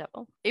tempted by the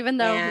devil, even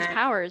though his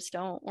powers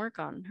don't work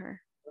on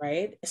her.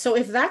 Right. So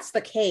if that's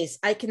the case,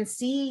 I can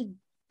see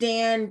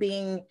Dan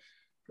being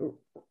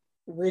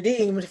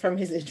redeemed from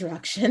his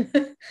introduction.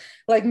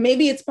 Like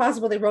maybe it's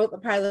possible they wrote the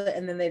pilot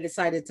and then they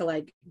decided to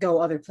like go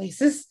other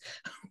places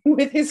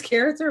with his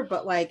character,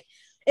 but like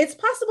it's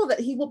possible that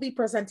he will be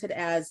presented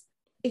as,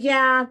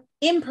 yeah,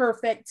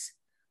 imperfect,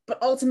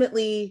 but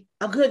ultimately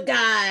a good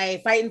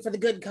guy fighting for the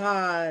good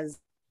cause,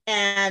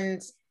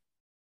 and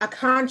a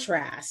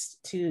contrast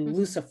to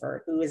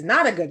Lucifer, who is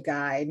not a good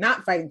guy,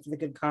 not fighting for the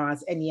good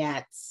cause, and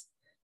yet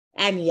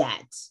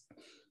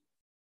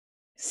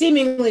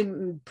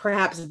seemingly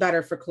perhaps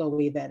better for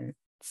Chloe than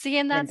See,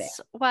 and that's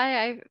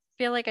why I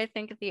feel like I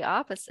think the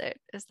opposite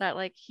is that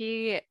like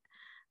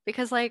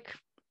because like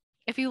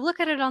if you look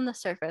at it on the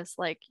surface,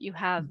 like you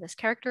have this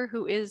character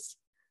who is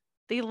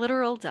the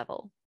literal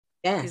devil.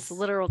 Yes. He's the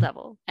literal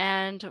devil.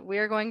 And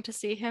we're going to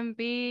see him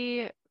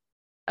be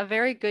a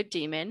very good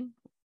demon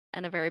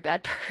and a very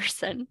bad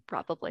person,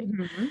 probably.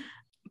 Mm-hmm.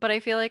 But I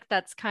feel like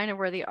that's kind of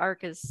where the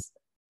arc is,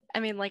 I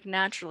mean, like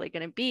naturally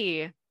going to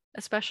be,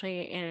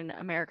 especially in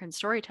American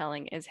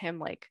storytelling, is him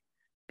like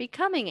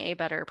becoming a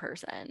better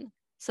person.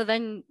 So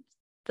then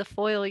the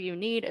foil you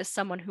need is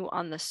someone who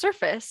on the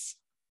surface,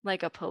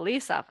 like a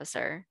police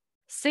officer,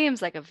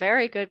 seems like a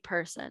very good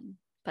person,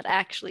 but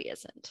actually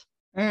isn't.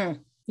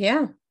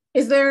 Yeah.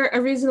 Is there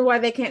a reason why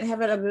they can't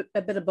have it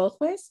a bit of both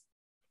ways?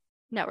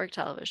 Network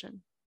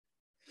television.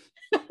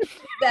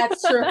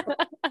 That's true.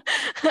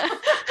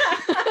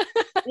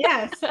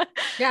 Yes.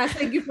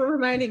 Thank you for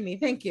reminding me.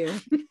 Thank you.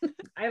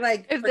 I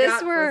like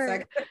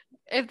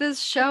if this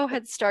show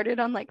had started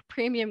on like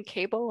premium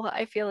cable,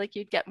 I feel like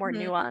you'd get more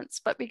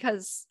nuance. But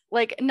because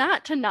like,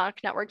 not to knock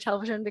network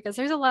television, because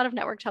there's a lot of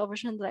network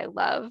television that I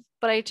love,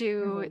 but I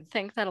do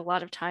think that a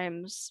lot of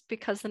times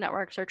because the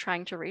networks are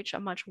trying to reach a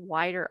much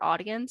wider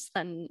audience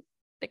than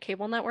the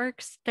cable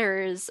networks,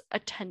 there's a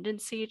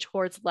tendency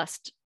towards less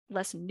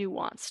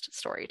nuanced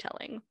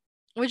storytelling,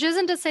 which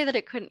isn't to say that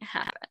it couldn't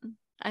happen.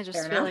 I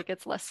just feel like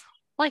it's less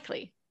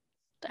likely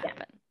to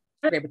happen.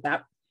 I agree with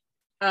that.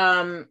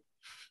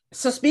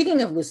 So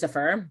speaking of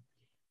Lucifer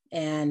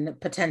and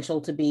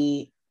potential to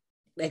be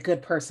a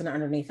good person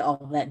underneath all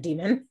of that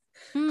demon,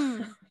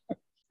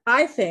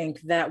 I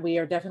think that we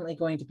are definitely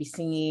going to be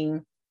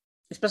seeing,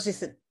 especially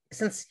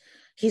since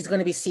he's going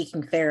to be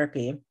seeking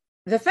therapy,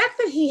 the fact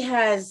that he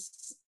has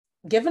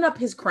given up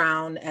his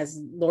crown as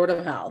Lord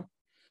of Hell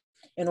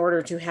in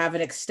order to have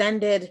an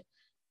extended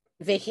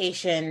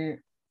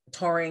vacation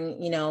touring,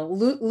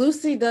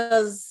 Lucy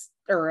Does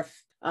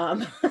Earth,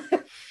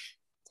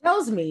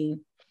 tells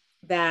me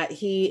that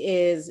he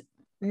is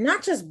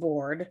not just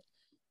bored,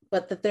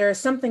 but that there is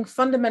something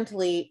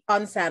fundamentally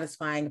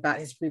unsatisfying about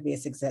his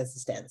previous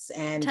existence.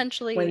 And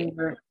potentially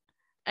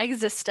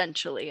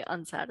existentially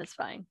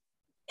unsatisfying.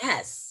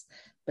 Yes,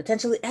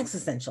 potentially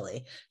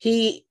existentially.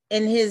 He,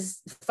 in his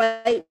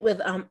fight with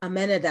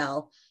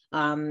Amenadel,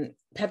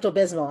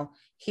 Pepto-Bismol,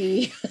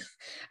 he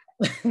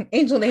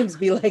angel names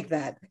be like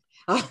that.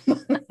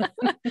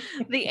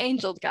 The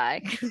angel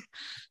guy.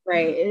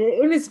 Right.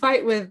 In his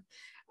fight with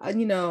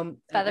Amenadel.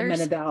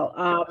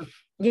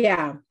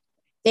 Yeah.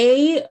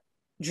 They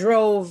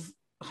drove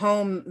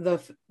home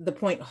the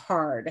point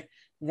hard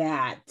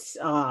that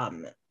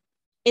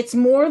it's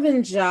more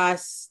than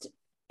just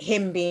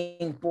him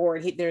being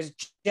bored. There's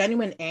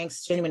genuine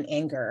angst, genuine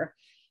anger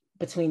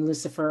between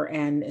Lucifer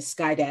and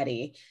Sky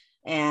Daddy,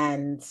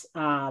 and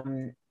a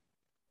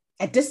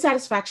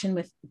dissatisfaction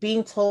with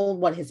being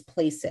told what his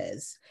place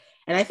is.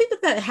 And I think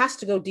that has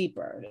to go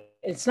deeper.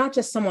 It's not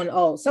just someone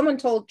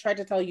tried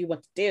to tell you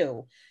what to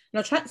do.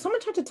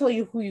 Someone tried to tell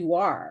you who you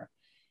are.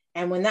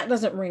 And when that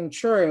doesn't ring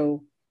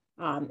true,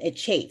 it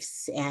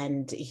chafes.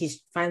 And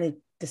he's finally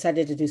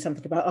decided to do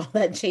something about all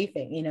that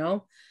chafing,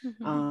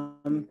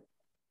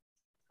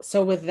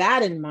 So with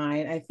that in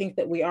mind, I think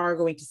that we are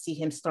going to see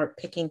him start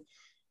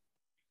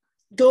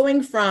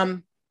going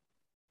from,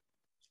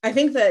 I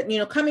think that,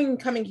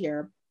 coming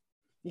here,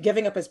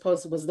 giving up his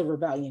post was the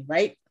rebellion,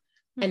 right?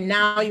 And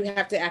now you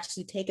have to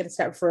actually take it a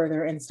step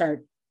further and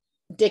start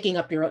digging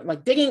up your own,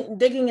 like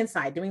digging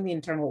inside, doing the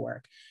internal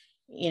work,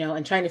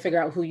 and trying to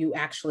figure out who you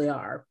actually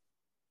are.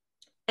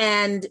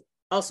 And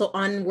also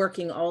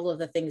unworking all of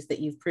the things that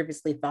you've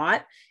previously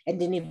thought and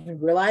didn't even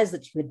realize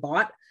that you had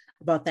bought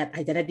about that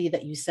identity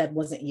that you said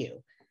wasn't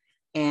you.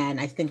 And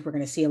I think we're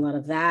going to see a lot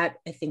of that.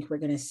 I think we're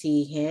going to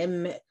see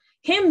him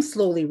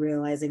slowly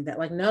realizing that,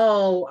 like,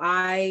 no,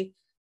 I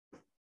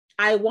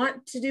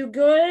want to do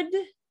good.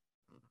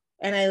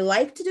 And I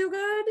like to do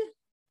good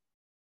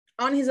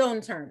on his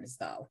own terms,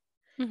 though,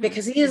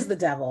 because he is the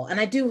devil. And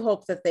I do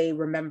hope that they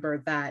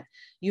remember that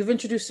you've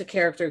introduced a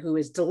character who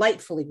is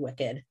delightfully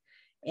wicked,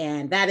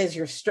 and that is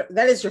your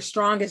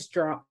strongest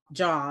draw.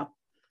 Do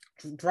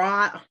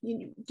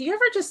you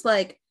ever just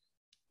like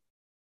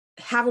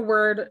have a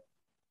word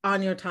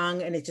on your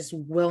tongue and it just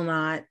will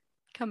not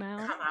come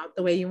out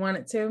the way you want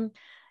it to?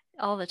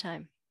 All the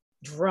time.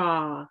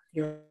 Draw,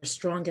 your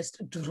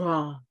strongest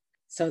draw.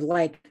 So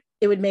like,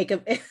 it would make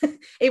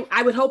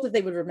I would hope that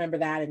they would remember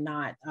that and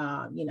not,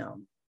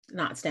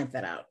 not stamp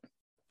that out.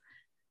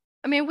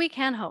 I mean, we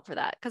can hope for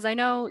that, because I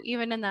know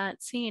even in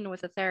that scene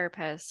with the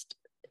therapist,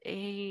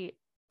 the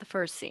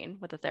first scene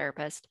with the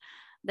therapist,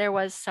 there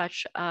was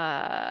such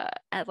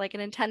like an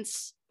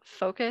intense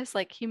focus.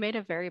 Like he made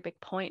a very big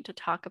point to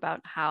talk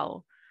about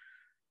how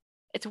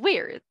it's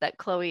weird that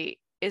Chloe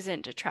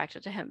isn't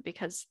attracted to him,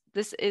 because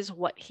this is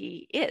what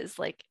he is.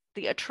 Like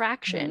the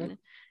attraction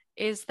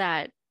is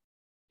that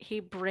he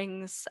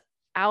brings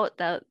out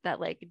that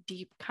like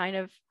deep kind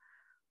of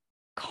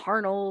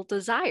carnal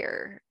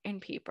desire in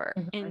people.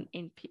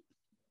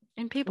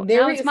 In people.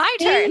 Now it's my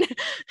turn.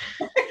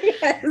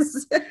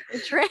 Yes.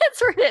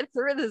 Transferred it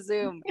through the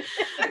Zoom.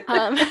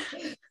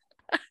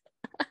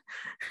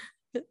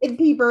 In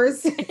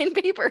peepers. In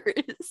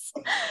peepers.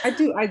 I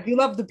do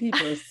love the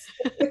peepers.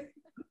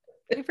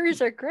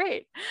 Peepers are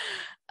great.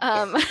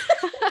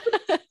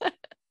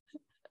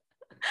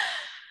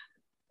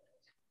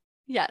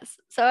 Yes.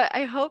 So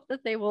I hope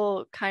that they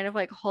will kind of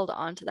like hold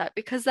on to that,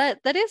 because that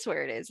is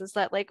where it is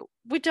that like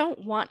we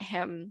don't want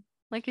him,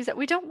 like you said,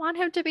 we don't want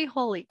him to be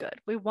wholly good.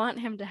 We want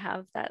him to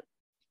have that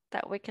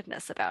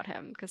wickedness about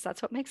him, because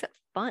that's what makes it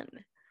fun.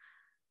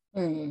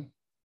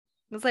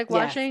 It's like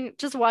watching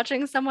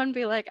someone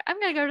be like, I'm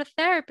gonna go to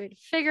therapy to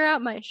figure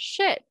out my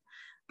shit.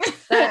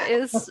 That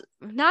is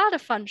not a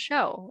fun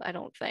show, I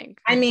don't think.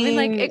 I mean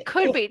like it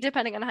could be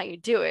depending on how you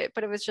do it,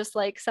 but it was just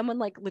like someone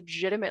like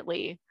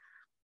legitimately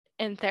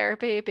in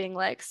therapy being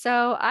like,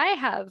 so I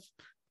have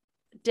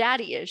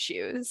daddy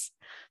issues.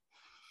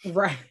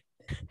 Right.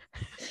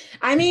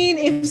 I mean,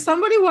 if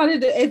somebody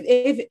wanted to,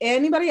 if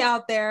anybody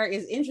out there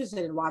is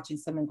interested in watching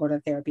someone go to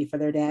therapy for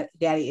their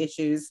daddy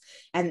issues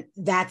and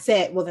that's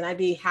it, well then I'd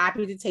be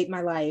happy to take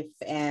my life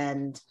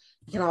and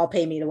you can all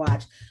pay me to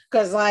watch,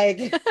 because like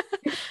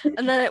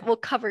and then it will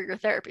cover your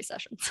therapy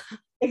sessions.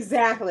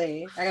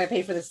 Exactly. I gotta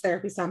pay for this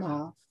therapy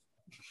somehow.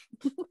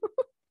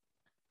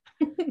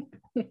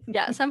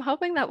 Yeah, so I'm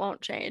hoping that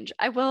won't change.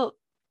 I will.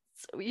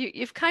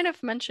 You've kind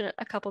of mentioned it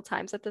a couple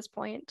times at this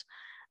point,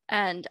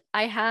 and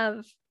I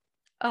have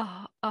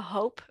a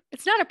hope.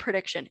 It's not a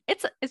prediction.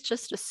 It's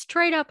just a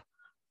straight up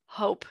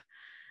hope,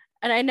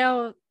 and I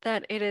know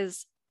that it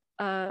is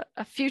a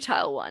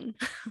futile one,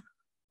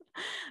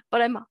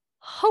 but I'm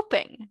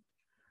hoping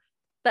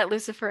that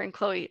Lucifer and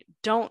Chloe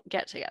don't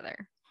get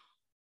together.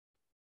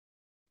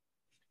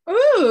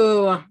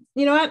 Ooh,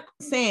 you know what?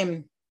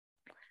 Same.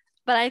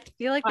 But I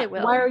feel like they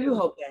will. Why are you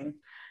hoping?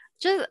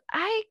 Just,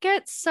 I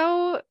get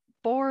so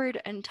bored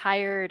and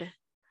tired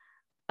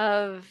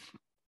of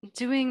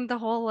doing the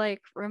whole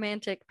like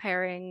romantic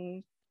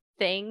pairing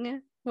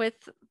thing with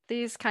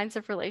these kinds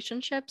of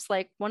relationships.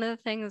 Like one of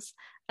the things,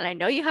 and I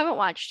know you haven't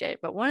watched it,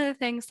 but one of the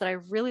things that I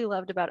really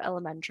loved about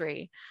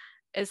Elementary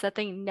is that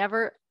they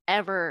never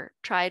ever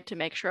tried to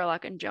make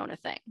Sherlock and Joan a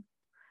thing.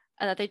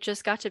 And that they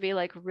just got to be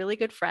like really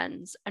good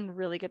friends and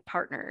really good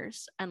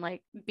partners and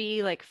like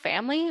be like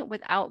family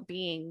without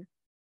being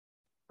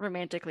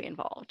romantically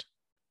involved.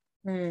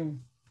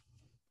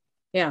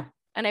 Yeah.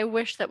 And I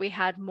wish that we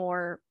had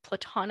more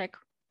platonic,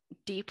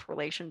 deep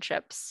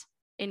relationships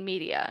in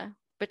media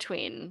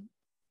between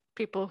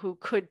people who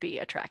could be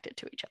attracted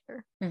to each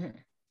other.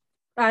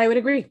 I would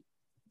agree.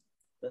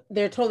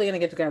 They're totally going to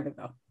get together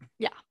though.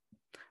 Yeah.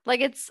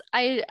 Like it's,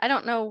 I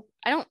don't know.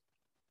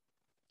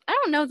 I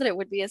don't know that it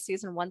would be a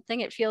season 1 thing.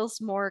 It feels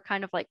more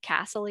kind of like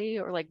Castle-y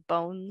or like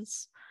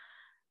Bones,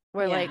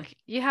 where like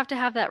you have to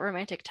have that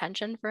romantic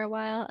tension for a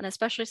while. And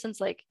especially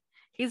since like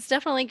he's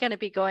definitely going to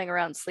be going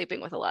around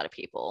sleeping with a lot of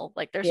people.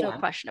 Like there's no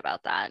question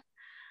about that.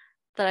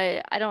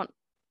 That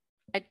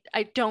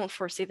I don't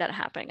foresee that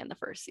happening in the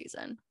first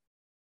season.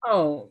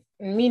 Oh,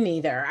 me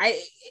neither.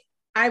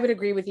 I would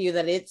agree with you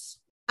that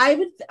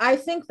I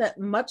think that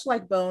much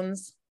like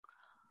Bones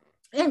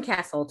and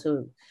Castle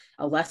to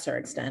a lesser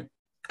extent,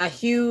 a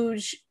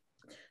huge,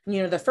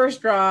 the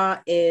first draw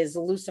is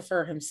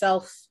Lucifer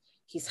himself.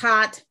 He's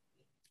hot,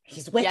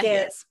 he's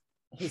wicked,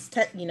 he's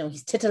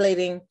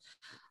titillating.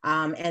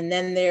 And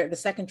then the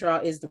second draw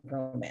is the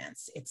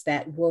romance. It's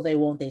that will they,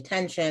 won't they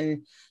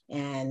tension.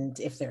 And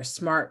if they're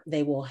smart,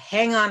 they will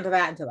hang on to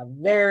that until the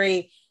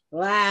very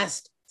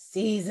last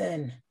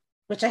season,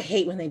 which I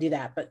hate when they do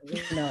that, but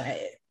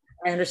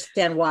I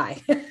understand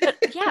why.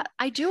 But yeah,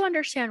 I do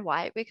understand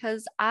why,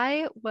 because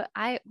when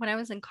I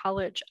was in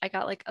college, I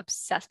got like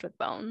obsessed with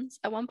Bones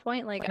at one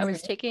point. Like I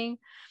was taking,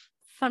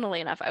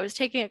 funnily enough, I was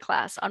taking a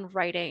class on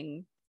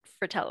writing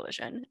for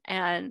television,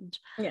 and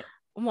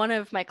one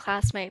of my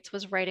classmates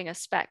was writing a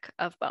spec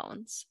of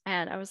Bones,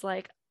 and I was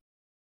like,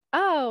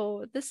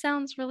 oh, this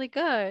sounds really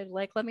good.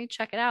 Like, let me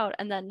check it out.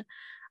 And then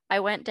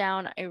I went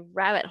down a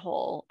rabbit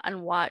hole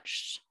and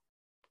watched,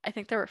 I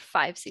think there were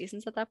 5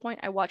 seasons at that point.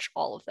 I watched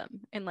all of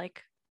them in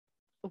like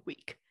a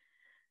week,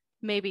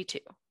 maybe 2.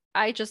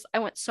 I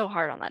went so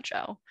hard on that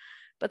show.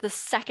 But the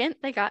second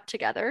they got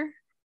together,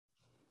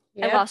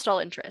 I lost all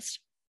interest.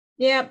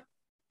 Yep.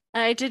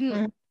 And I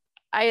didn't,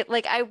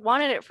 I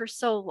wanted it for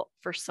so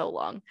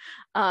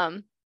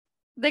long.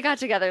 They got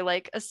together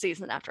like a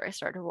season after I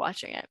started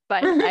watching it,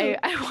 but I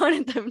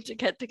wanted them to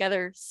get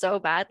together so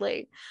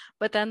badly.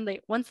 But then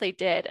once they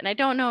did, and I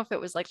don't know if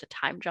it was like the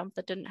time jump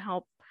that didn't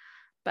help,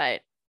 but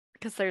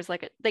because there's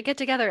like they get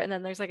together and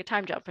then there's like a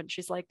time jump and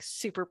she's like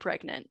super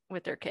pregnant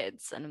with their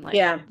kids and I'm like,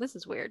 yeah, this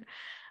is weird.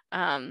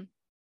 yeah.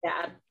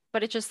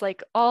 But it just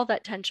like all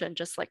that tension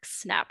just like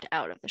snapped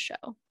out of the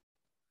show.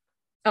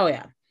 Oh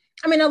yeah.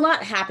 I mean, a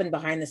lot happened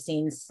behind the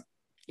scenes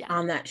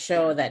on that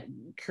show that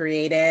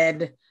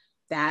created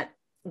that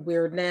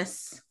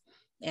weirdness.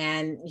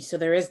 And so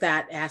there is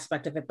that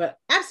aspect of it, but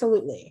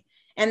absolutely.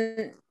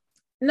 And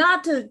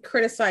not to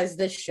criticize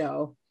this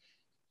show,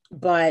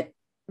 but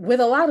with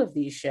a lot of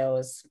these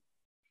shows,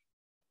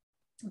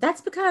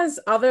 that's because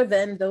other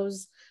than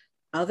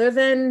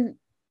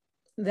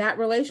that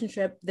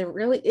relationship, there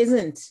really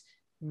isn't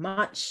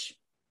much.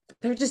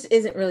 There just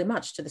isn't really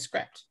much to the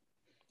script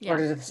or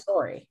to the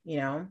story,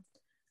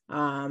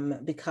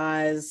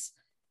 because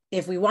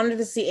if we wanted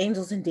to see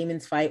angels and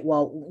demons fight,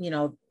 well,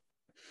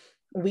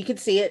 we could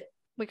see it.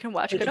 We can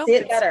watch Good Omens. See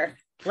it better,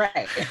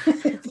 right?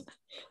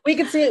 we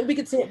could see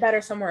it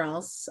better somewhere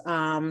else.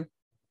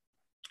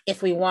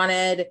 If we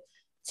wanted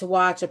to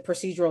watch a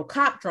procedural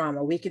cop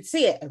drama, we could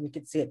see it, and we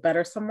could see it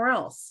better somewhere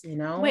else.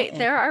 Wait,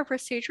 there are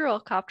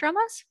procedural cop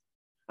dramas?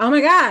 Oh my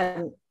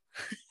God,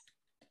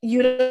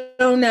 you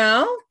don't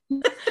know?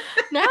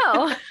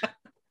 No.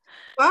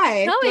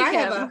 Why? Tell me,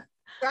 Kim.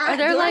 Are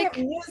there like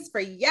news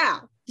for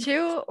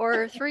 200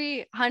 or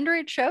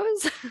 300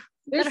 shows?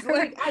 There's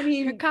like, I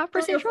mean, cop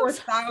procedurals?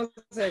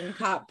 4,000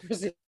 cop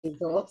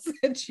procedurals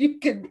that you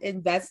can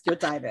invest your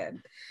time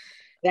in.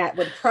 That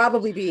would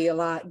probably be a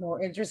lot more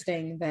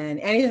interesting than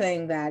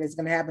anything that is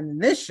going to happen in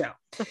this show.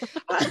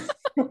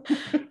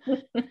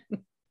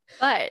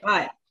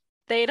 But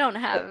they don't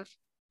have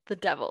the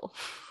devil.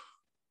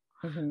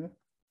 Mm-hmm.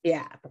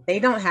 Yeah, but they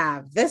don't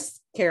have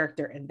this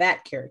character and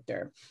that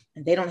character,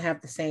 and they don't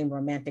have the same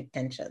romantic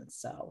tension.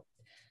 So,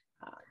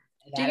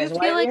 do you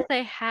feel like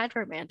they had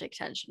romantic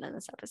tension in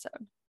this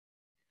episode?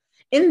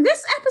 In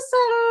this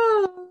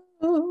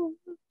episode,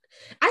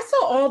 I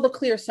saw all the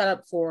clear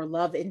setup for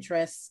love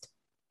interest.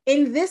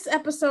 In this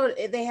episode,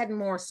 they had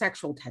more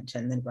sexual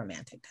tension than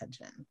romantic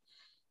tension.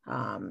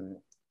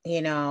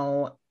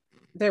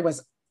 There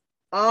was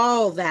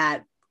all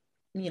that,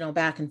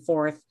 back and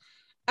forth.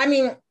 I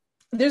mean,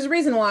 there's a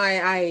reason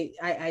why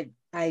I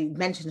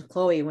mentioned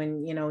Chloe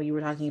when, you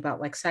were talking about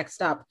like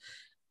sexed up.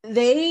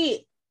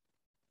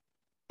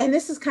 And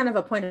this is kind of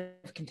a point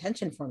of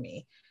contention for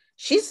me.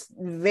 She's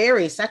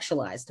very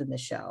sexualized in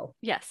this show.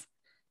 Yes.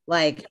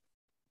 Like,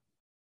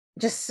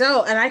 just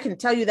so, and I can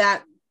tell you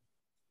that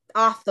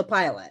off the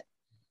pilot.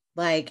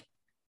 Like,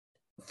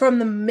 from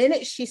the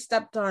minute she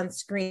stepped on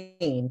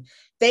screen,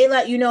 they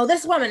let you know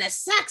this woman is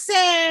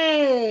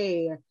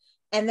sexy.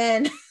 And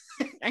then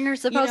and you're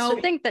supposed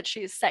to think that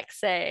she's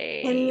sexy.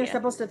 And you're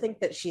supposed to think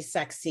that she's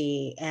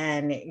sexy.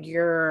 And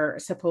you're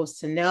supposed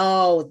to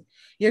know,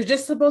 you're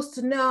just supposed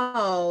to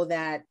know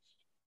that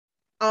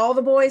all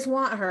the boys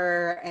want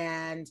her.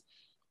 And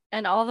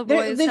all the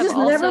boys have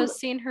also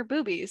seen her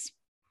boobies.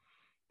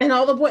 And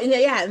all the boys,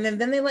 yeah. And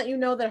then they let you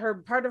know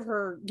that part of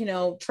her,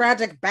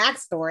 tragic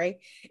backstory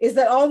is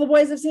that all the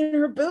boys have seen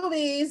her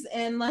boobies.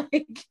 And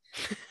like,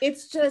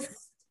 it's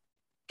just,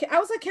 I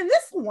was like, can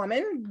this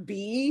woman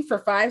be for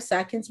 5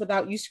 seconds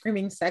without you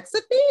screaming sex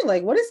at me?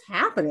 Like, what is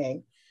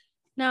happening?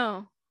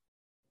 No.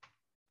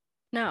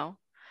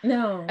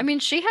 I mean,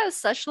 she has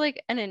such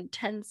like an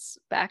intense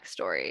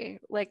backstory.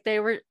 Like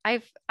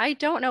I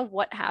don't know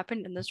what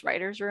happened in this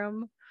writer's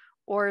room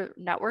or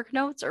network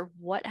notes or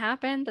what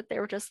happened that they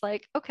were just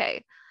like,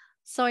 okay,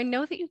 so I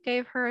know that you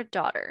gave her a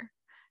daughter.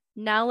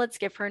 Now let's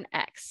give her an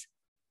ex.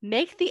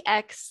 Make the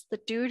ex the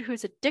dude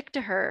who's a dick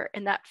to her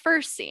in that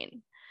first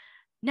scene.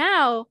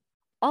 Now,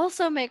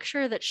 also make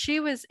sure that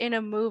she was in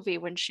a movie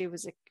when she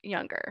was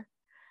younger,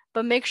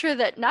 but make sure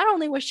that not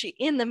only was she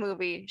in the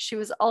movie, she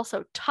was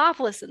also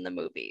topless in the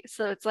movie.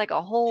 So it's like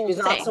a whole thing.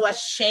 She's also a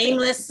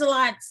shameless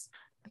slut.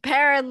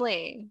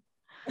 Apparently.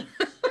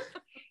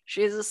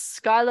 She's a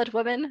scarlet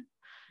woman.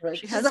 Right.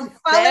 She has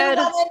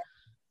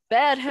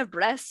bared her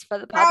breasts for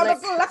the public.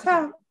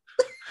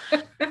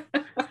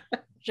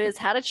 She has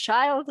had a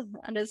child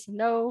and is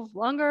no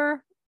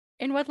longer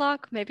in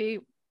wedlock. Maybe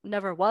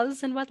never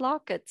was in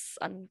wedlock. It's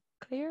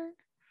unclear.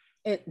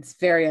 It's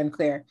very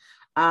unclear.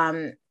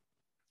 And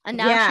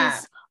now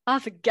she's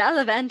off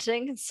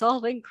gallivanting and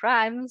solving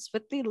crimes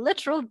with the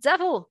literal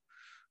devil.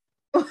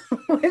 With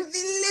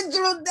the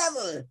literal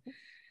devil.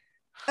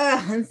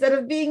 Instead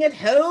of being at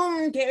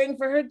home caring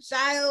for her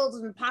child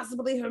and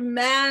possibly her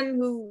man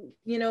who,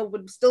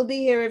 would still be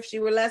here if she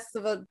were less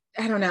of a,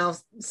 I don't know,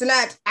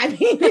 slut. I mean,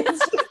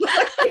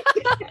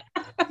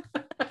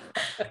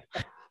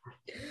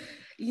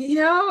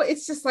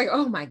 it's just like,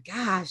 oh my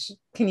gosh,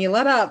 can you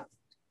let up?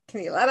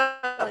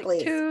 Like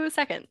please? 2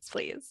 seconds,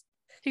 please.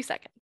 2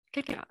 seconds.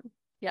 Kick it on.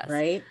 Yes.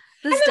 Right.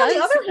 And then on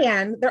the other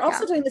hand, they're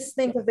also doing this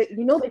thing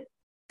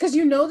because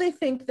they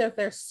think that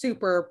they're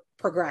super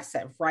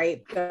progressive,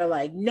 right? They're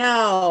like,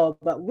 no,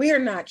 but we're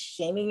not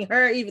shaming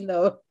her, even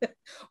though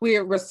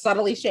we're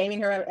subtly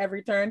shaming her at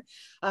every turn.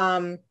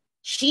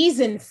 She's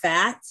in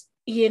fact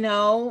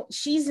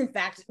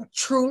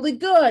truly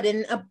good,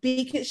 and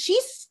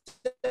she's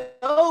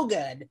so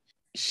good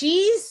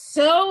she's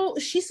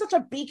such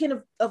a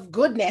beacon of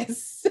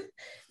goodness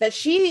that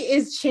she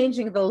is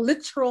changing the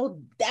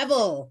literal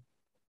devil.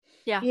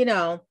 Yeah. You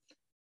know,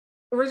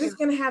 we're just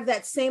gonna have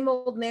that same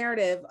old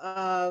narrative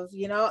of,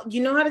 you know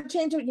how to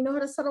change it, you know how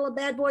to settle a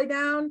bad boy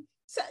down.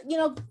 So,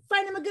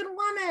 find him a good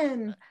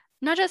woman.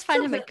 Not just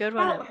find him a good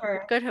one.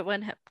 Good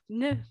one.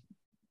 No.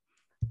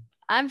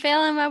 I'm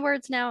failing my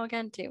words now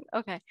again too.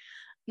 Okay.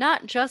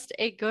 Not just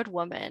a good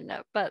woman,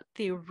 but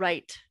the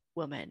right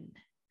woman.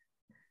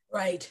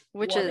 Right.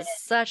 Which woman. is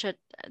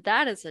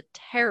that is a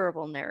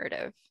terrible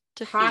narrative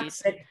to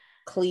toxic feed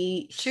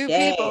cliche to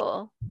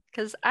people.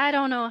 Because I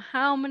don't know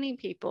how many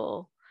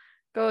people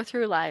go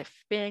through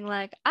life being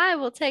like, I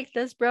will take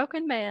this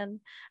broken man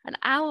and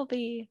I will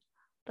be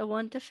the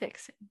one to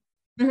fix him.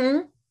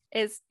 Mm-hmm.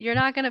 You're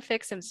not going to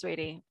fix him,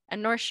 sweetie,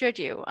 and nor should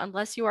you,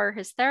 unless you are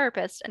his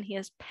therapist and he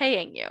is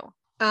paying you.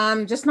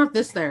 Just not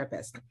this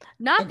therapist.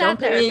 Not that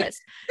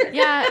therapist.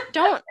 Yeah,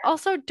 don't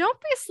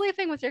be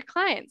sleeping with your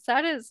clients.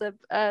 That is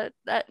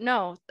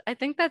no, I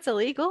think that's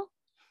illegal.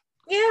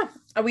 Yeah,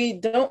 we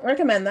don't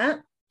recommend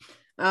that.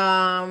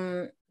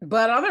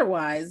 But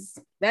otherwise,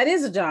 that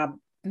is a job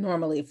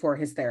normally for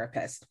his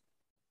therapist.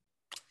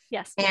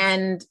 Yes.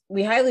 And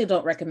we highly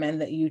don't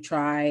recommend that you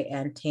try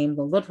and tame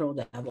the literal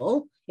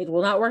devil. It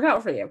will not work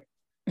out for you.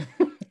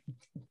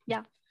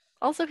 Yeah.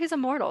 Also, he's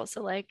immortal,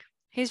 so like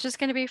he's just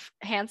going to be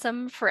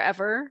handsome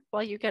forever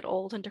while you get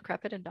old and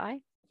decrepit and die.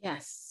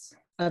 Yes,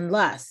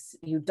 unless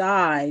you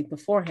die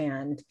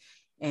beforehand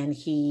and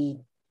he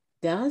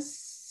does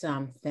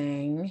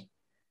something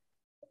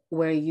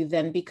where you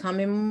then become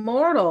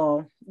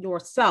immortal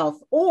yourself,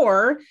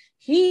 or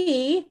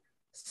he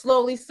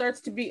slowly starts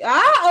to be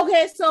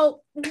okay,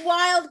 so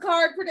wild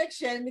card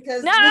prediction,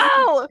 because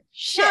no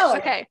shit. No.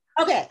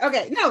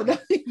 Okay, no,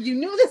 you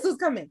knew this was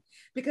coming,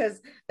 because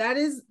that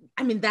is,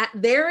 I mean, that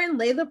therein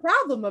lay the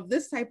problem of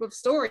this type of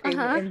story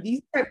and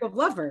these type of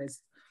lovers.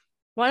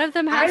 One of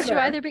them has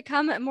to either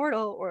become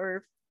immortal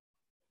or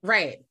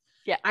right.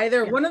 Yeah.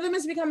 Either one of them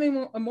is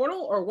becoming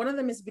immortal or one of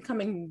them is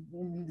becoming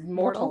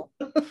mortal.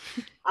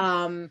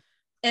 And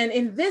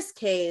in this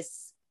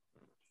case,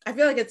 I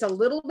feel like it's a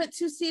little bit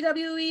too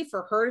CWE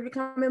for her to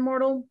become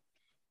immortal.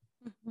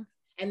 Mm-hmm.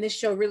 And this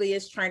show really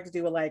is trying to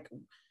do a like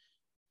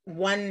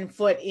 1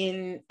 foot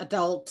in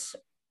adult,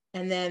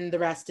 and then the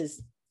rest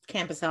is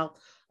campus hell.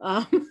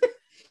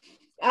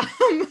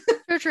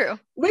 True.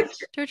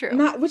 Which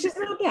is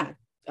not bad.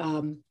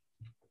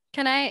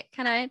 Can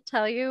I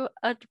tell you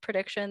a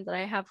prediction that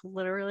I have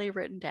literally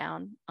written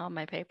down on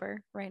my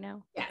paper right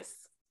now? Yes.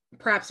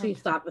 Perhaps we've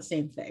thought the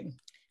same thing.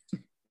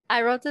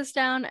 I wrote this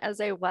down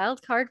as a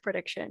wild card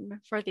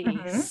prediction for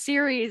the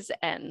series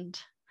end.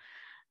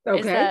 Okay.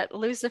 Is that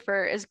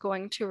Lucifer is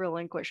going to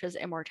relinquish his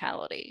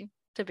immortality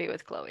to be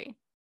with Chloe.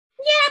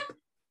 Yep.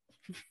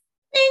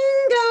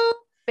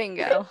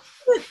 Bingo.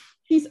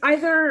 He's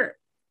either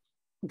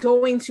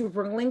going to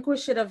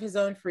relinquish it of his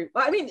own free.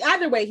 I mean,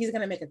 either way, he's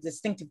going to make a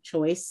distinctive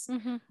choice.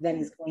 That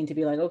is going to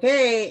be like,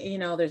 okay,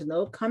 there's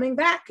no coming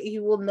back.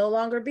 You will no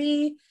longer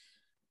be,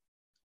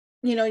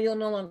 you'll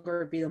no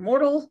longer be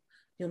immortal.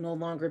 You'll no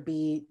longer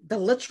be the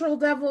literal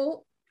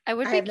devil. I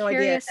would be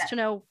curious to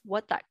know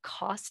what that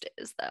cost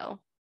is, though.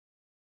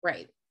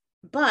 Right.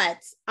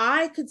 But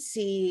I could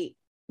see,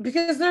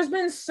 because there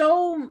was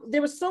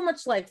so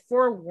much like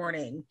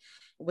forewarning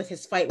with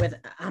his fight with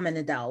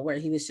Amenadel, where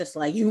he was just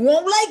like, you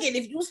won't like it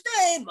if you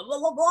stay, blah, blah,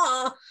 blah,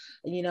 blah.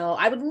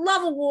 I would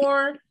love a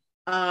war.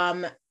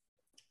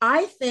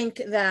 I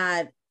think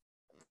that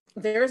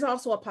there's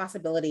also a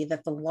possibility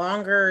that the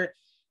longer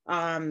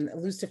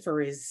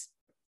Lucifer is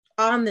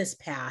on this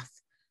path,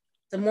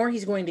 the more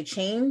he's going to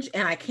change.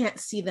 And I can't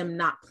see them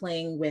not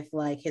playing with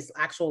like his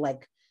actual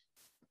like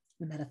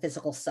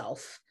metaphysical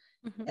self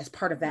as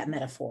part of that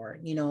metaphor.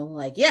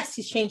 Like, yes,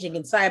 he's changing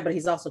inside, but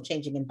he's also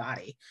changing in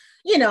body.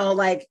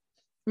 Like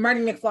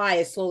Marty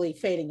McFly is slowly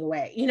fading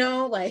away,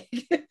 like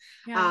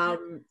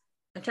I'm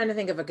trying to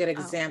think of a good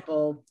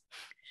example.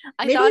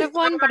 I thought of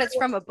one, but it's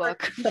from a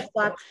book.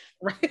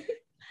 Right.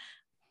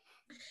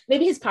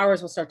 Maybe his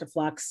powers will start to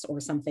flux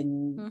or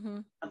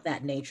something of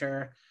that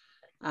nature.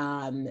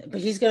 But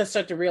he's going to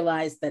start to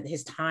realize that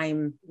his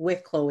time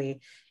with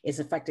Chloe is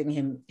affecting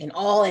him in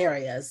all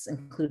areas,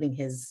 including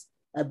his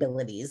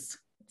abilities.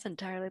 It's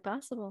entirely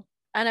possible.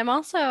 And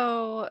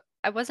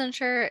I wasn't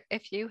sure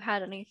if you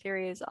had any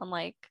theories on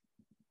like,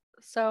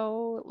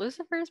 so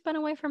Lucifer's been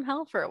away from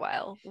hell for a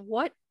while.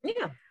 What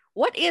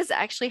is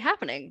actually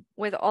happening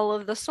with all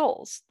of the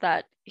souls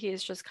that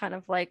he's just kind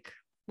of like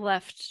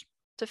left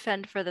to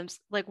fend for them?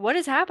 Like, what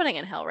is happening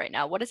in hell right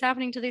now? What is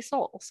happening to these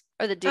souls?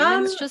 Are the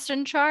demons just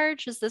in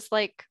charge? Is this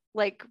like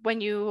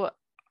when you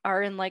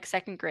are in like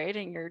second grade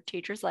and your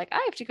teacher's like,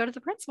 I have to go to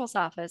the principal's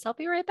office, I'll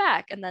be right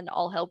back, and then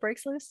all hell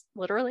breaks loose,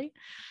 literally?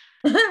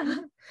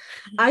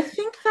 I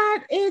think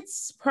that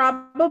it's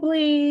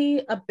probably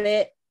a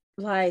bit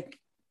like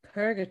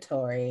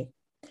purgatory.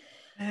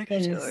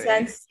 In the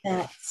sense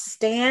that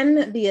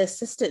Stan, the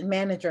assistant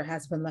manager,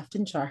 has been left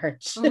in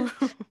charge.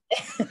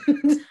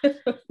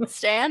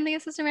 Stan, the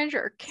assistant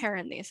manager, or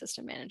Karen, the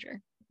assistant manager?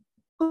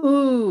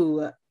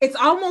 Ooh, it's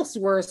almost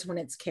worse when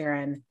it's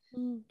Karen.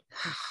 Mm.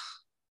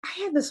 I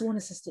had this one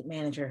assistant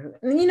manager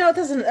who, you know, it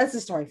doesn't, that's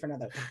a story for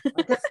another time.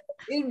 Like,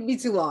 it would be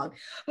too long.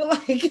 But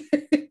like,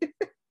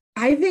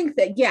 I think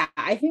that, yeah,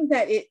 I think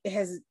that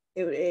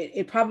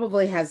it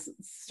probably has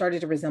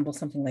started to resemble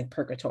something like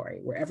purgatory,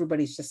 where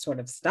everybody's just sort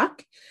of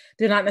stuck.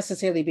 They're not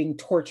necessarily being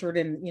tortured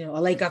in, you know,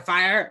 a lake of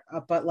fire,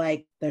 but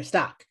like they're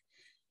stuck.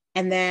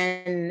 And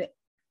then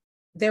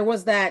there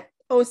was that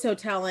oh so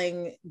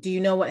telling, do you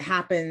know what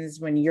happens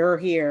when you're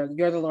here?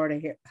 You're the Lord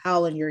of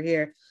hell and you're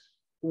here.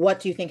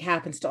 What do you think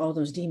happens to all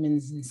those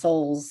demons and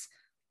souls?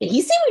 And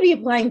he seemed to be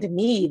applying to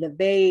me that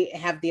they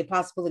have the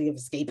possibility of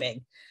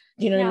escaping.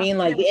 You know what I mean?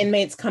 Like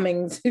inmates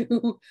coming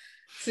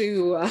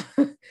to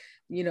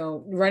you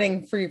know,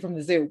 running free from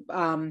the zoo.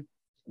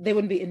 They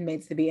wouldn't be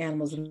inmates, they'd be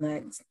animals and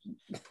legs.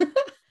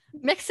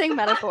 Mixing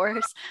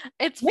metaphors.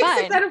 It's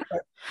fine.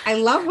 Metaphors. I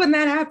love when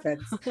that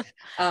happens.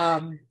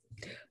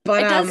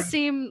 But it does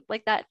seem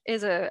like that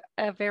is a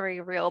very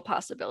real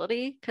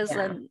possibility, because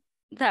then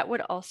that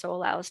would also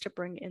allow us to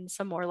bring in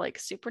some more like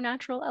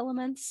supernatural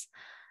elements.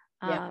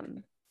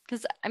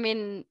 Because I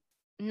mean,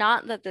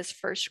 not that this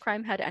first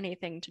crime had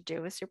anything to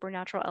do with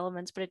supernatural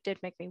elements, but it did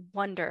make me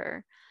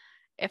wonder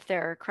if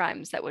there are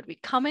crimes that would be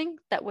coming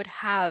that would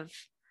have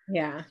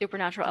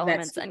supernatural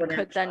elements and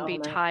could then be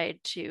tied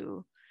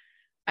to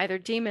either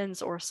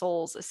demons or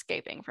souls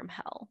escaping from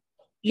hell.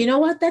 You know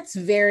what? That's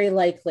very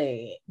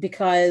likely,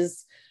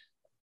 because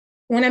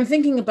when I'm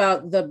thinking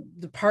about the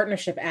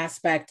partnership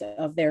aspect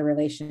of their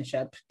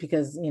relationship,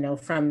 because, you know,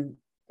 from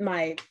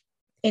my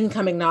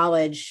incoming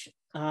knowledge,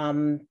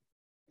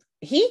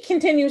 he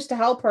continues to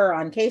help her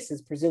on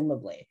cases,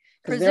 presumably.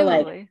 Because they're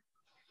like,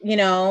 you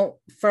know,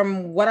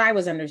 from what I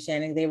was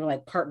understanding, they were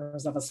like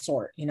partners of a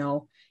sort, you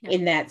know,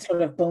 in that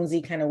sort of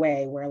bonesy kind of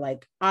way where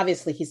like,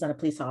 obviously he's not a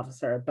police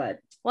officer, but.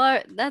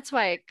 Well, that's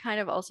why I kind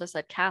of also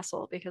said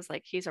Castle, because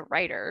like he's a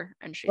writer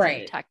and she's a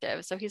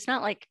detective. So he's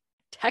not like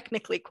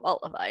technically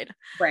qualified.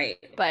 Right.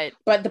 But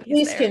the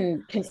police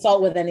can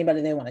consult with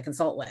anybody they want to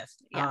consult with.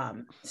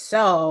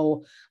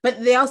 So,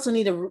 but they also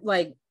need to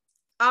like,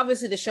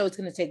 obviously the show is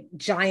going to take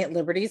giant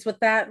liberties with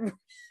that.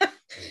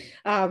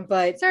 But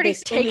it's already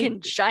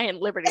taken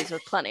giant liberties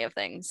with plenty of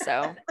things.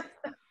 So,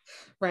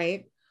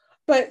 right.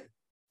 But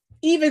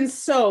even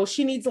so,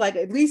 she needs like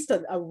at least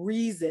a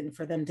reason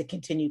for them to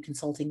continue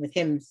consulting with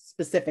him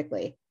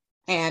specifically.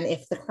 And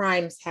if the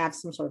crimes have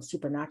some sort of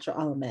supernatural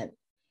element,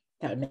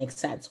 that would make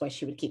sense why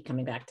she would keep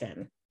coming back to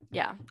him.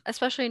 Yeah,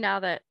 especially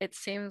now that it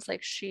seems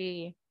like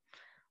she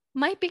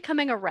might be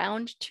coming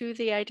around to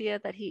the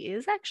idea that he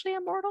is actually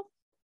immortal.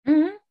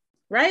 Mm-hmm.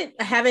 Right?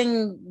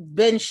 Having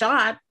been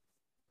shot.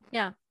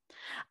 Yeah.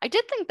 I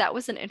did think that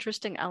was an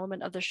interesting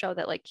element of the show,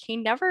 that like he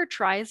never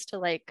tries to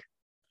like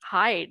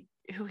hide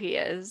who he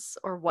is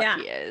or what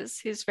he is.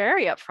 He's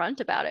very upfront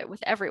about it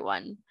with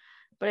everyone.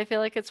 But I feel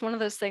like it's one of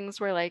those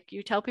things where like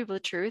you tell people the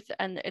truth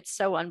and it's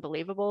so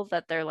unbelievable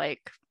that they're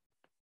like,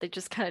 they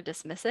just kind of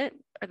dismiss it,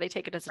 or they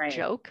take it as a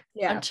joke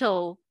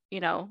until, you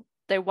know,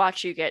 they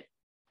watch you get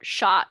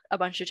shot a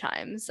bunch of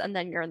times and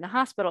then you're in the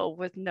hospital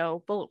with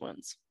no bullet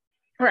wounds.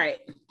 Right.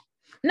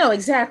 No,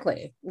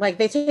 exactly. Like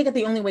they take it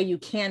the only way you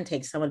can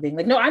take someone being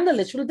like, no, I'm the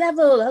literal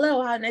devil.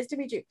 Hello, how nice to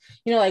meet you.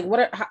 You know, like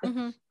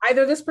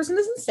either this person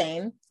is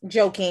insane,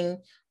 joking,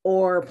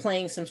 or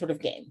playing some sort of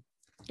game.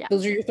 Yeah.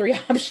 Those are your three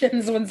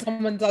options when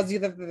someone tells you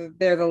that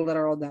they're the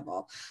literal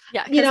devil.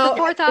 Yeah, because the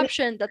fourth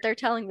option that they're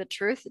telling the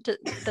truth,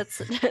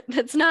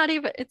 that's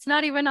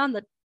not even on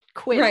the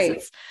quiz.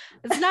 Right.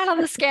 It's not on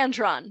the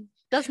Scantron.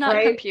 Does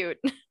not compute.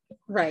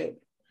 Right.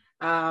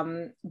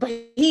 But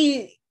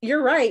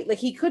you're right. Like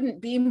he couldn't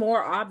be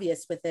more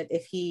obvious with it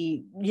if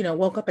he, you know,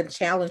 woke up and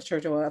challenged her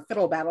to a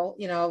fiddle battle,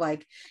 you know,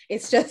 like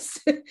it's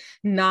just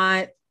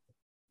not,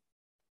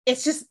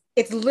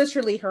 it's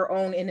literally her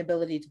own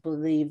inability to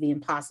believe the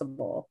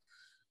impossible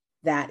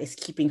that is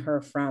keeping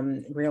her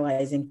from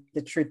realizing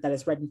the truth that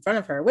is right in front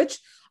of her, which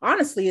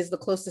honestly is the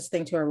closest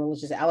thing to a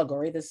religious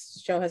allegory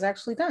this show has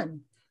actually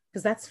done,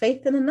 because that's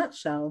faith in a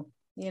nutshell,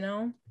 you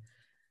know,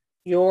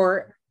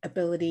 your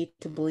ability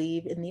to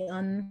believe in the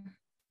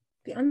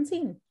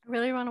unseen. I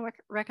really want to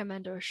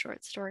recommend a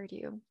short story to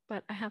you,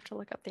 but I have to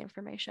look up the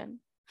information.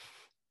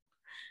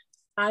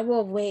 I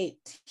will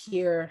wait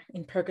here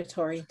in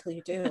purgatory until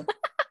you do.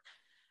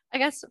 I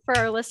guess for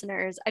our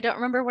listeners, I don't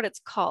remember what it's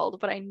called,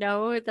 but I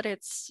know that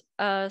it's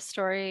a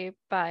story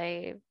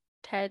by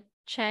Ted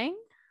Chiang.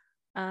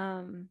 I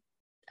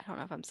don't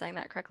know if I'm saying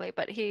that correctly,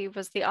 but he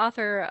was the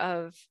author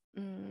of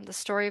The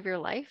Story of Your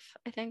Life.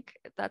 I think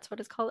that's what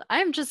it's called.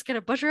 I'm just going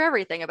to butcher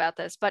everything about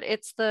this, but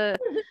it's the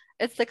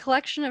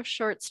collection of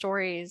short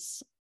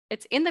stories.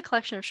 It's in the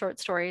collection of short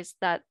stories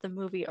that the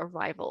movie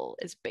Arrival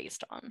is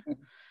based on.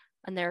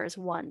 And there is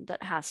one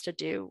that has to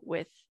do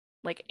with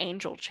like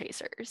angel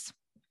chasers.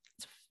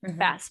 It's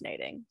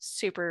fascinating,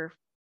 super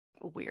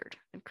weird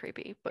and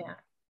creepy, but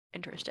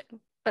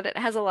interesting. But it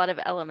has a lot of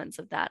elements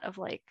of that, of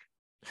like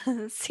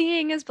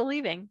seeing is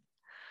believing.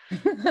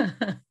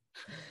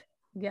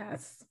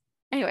 Yes.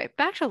 Anyway,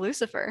 back to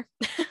Lucifer.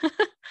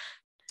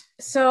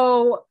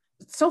 So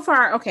so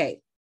far,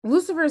 okay,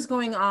 Lucifer is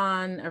going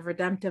on a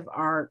redemptive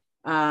arc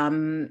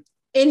in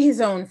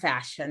his own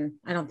fashion.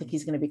 I don't think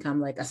he's going to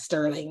become like a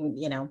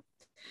Sterling,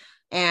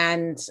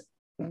 and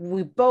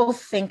we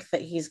both think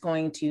that he's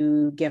going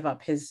to give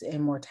up his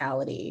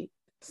immortality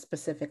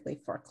specifically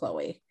for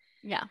Chloe.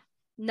 Yeah.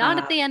 Not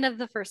at the end of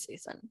the first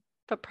season,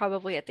 but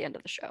probably at the end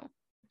of the show.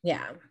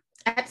 Yeah.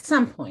 At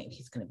some point,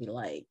 he's going to be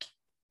like,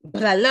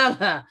 but I love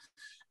her.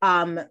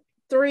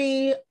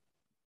 3,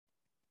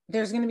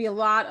 there's going to be a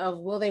lot of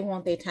will they,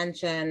 won't they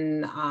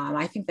tension.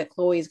 I think that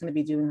Chloe is going to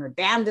be doing her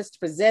damnedest to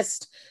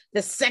resist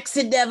the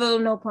sexy devil,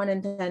 no pun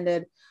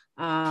intended,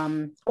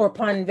 or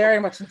pun very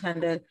much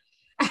intended,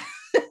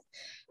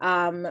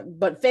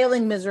 but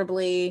failing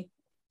miserably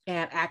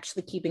and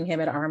actually keeping him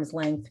at arm's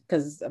length,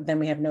 because then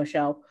we have no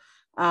show.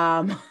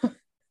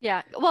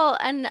 Yeah, well,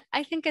 and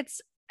I think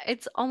it's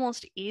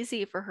almost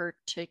easy for her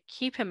to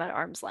keep him at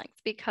arm's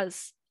length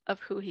because of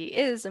who he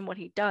is and what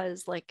he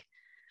does. Like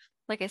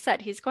I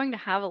said, he's going to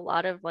have a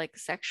lot of like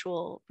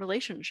sexual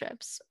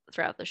relationships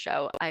throughout the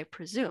show, I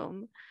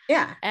presume.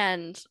 Yeah.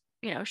 And,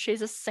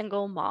 she's a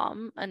single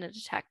mom and a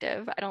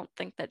detective. I don't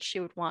think that she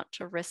would want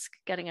to risk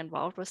getting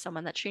involved with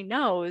someone that she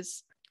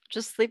knows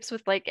just sleeps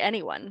with like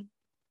anyone.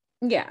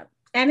 Yeah.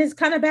 And it's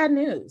kind of bad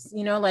news,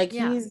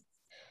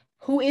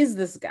 who is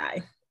this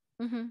guy?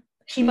 Mm-hmm.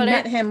 She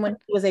met him when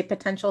he was a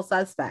potential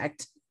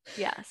suspect.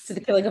 Yes. To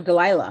the killing of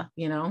Delilah,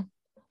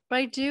 But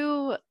I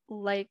do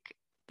like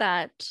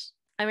that.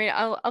 I mean,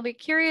 I'll be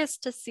curious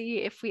to see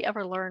if we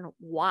ever learn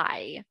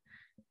why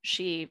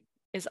she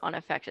is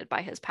unaffected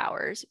by his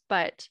powers.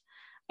 But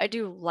I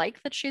do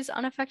like that she's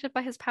unaffected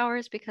by his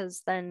powers,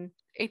 because then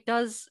it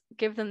does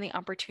give them the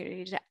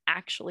opportunity to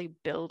actually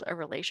build a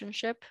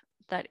relationship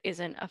that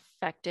isn't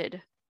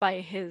affected by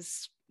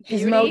his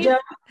mojo,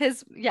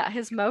 his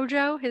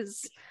mojo,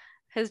 his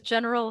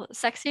general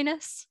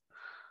sexiness.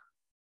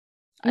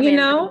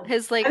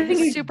 His like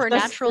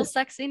supernatural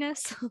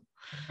sexiness.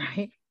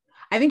 Right.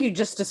 I think you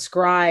just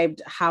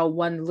described how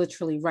one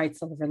literally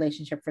writes a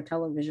relationship for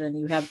television.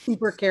 You have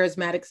super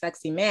charismatic,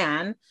 sexy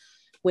man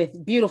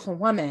with beautiful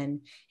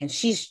woman, and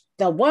she's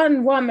the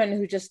one woman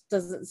who just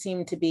doesn't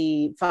seem to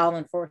be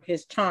falling for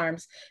his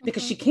charms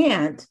because she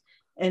can't,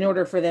 in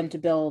order for them to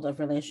build a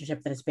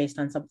relationship that is based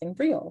on something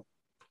real.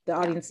 The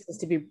audience is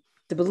to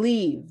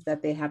believe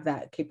that they have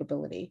that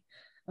capability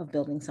of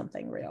building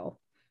something real.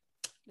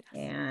 Yes.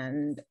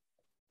 And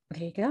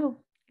there you go.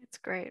 It's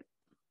great.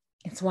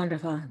 It's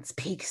wonderful. It's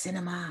peak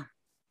cinema.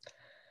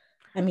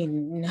 I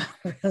mean, not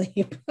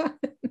really.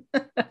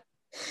 But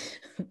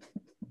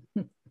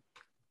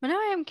now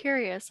I am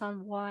curious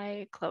on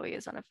why Chloe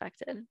is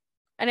unaffected.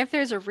 And if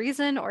there's a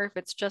reason, or if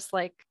it's just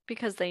like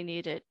because they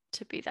need it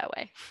to be that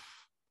way.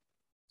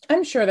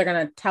 I'm sure they're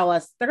going to tell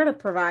us. They're going to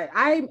provide.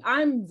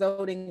 I'm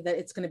voting that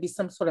it's going to be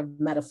some sort of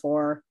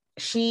metaphor.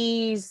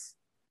 She's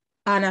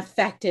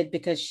unaffected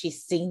because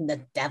she's seen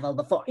the devil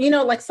before.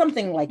 Like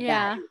something like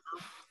that.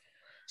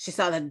 She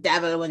saw the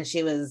devil when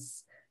she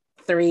was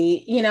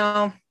 3,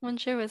 when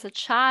she was a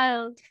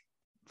child,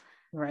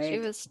 right? She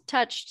was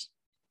touched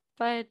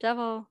by a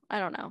devil. I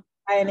don't know,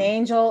 by an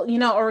angel,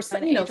 or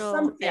something.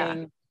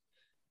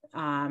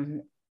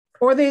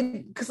 Or they,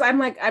 because I'm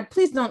like,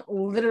 please don't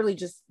literally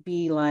just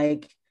be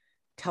like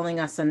telling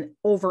us an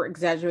over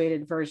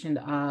exaggerated version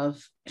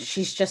of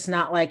she's just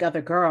not like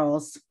other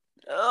girls.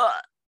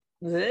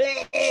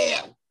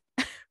 Yeah,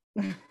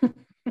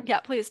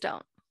 please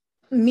don't.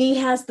 Me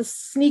has the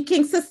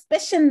sneaking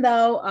suspicion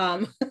though.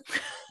 I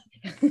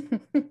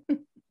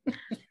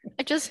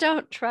just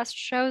don't trust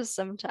shows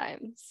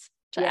sometimes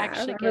to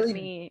actually give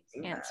me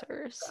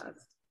answers.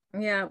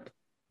 Yeah.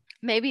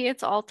 Maybe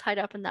it's all tied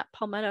up in that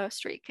Palmetto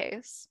Street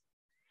case.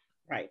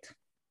 Right.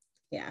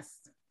 Yes.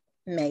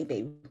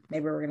 Maybe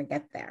we're gonna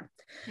get there.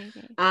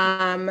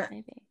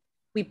 Maybe.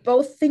 We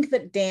both think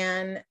that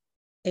Dan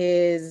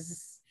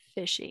is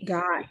fishy.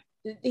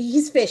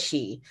 He's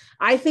fishy.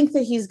 I think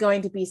that he's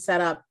going to be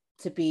set up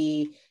to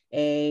be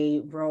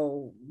a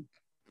role,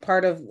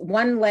 part of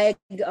one leg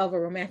of a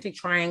romantic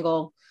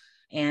triangle,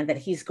 and that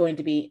he's going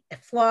to be a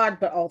flawed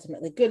but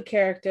ultimately good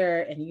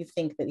character, and you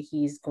think that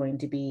he's going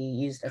to be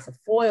used as a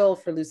foil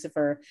for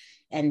Lucifer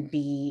and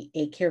be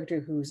a character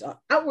who's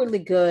outwardly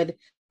good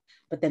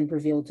but then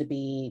revealed to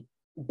be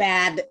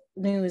bad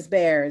news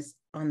bears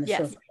on the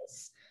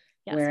surface.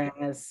 Yes.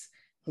 Whereas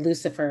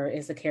Lucifer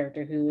is a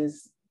character who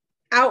is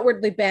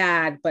outwardly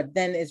bad but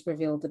then is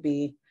revealed to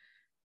be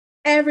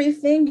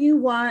everything you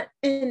want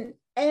and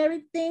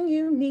everything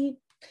you need,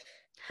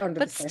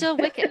 but still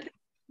wicked.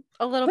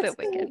 A little bit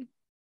wicked.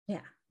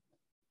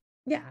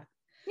 Yeah.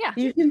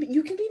 You can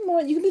be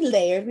more. You can be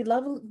layered. We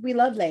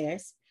love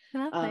layers. I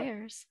love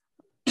layers.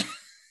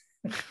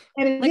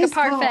 And like a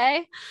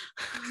parfait.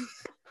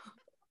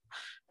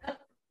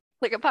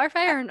 Like a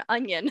parfait or an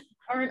onion.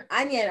 Or an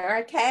onion or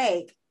a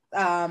cake.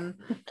 I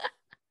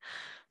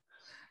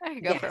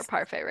could go for a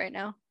parfait right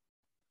now.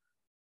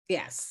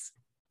 Yes.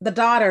 The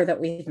daughter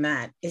that we've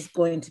met is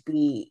going to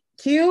be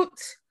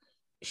cute.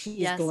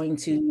 She's going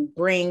to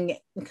bring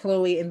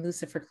Chloe and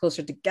Lucifer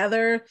closer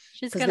together.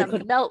 She's going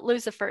to melt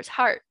Lucifer's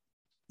heart.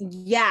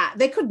 Yeah,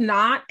 they could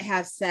not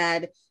have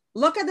said,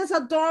 look at this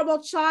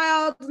adorable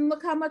child and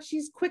look how much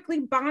she's quickly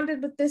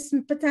bonded with this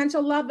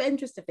potential love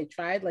interest. If they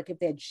tried, like if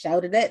they had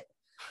shouted it.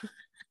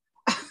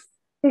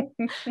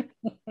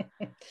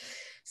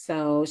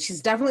 So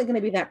she's definitely going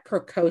to be that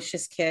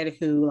precocious kid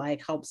who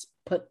like helps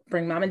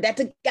bring mom and dad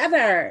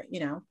together, you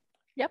know.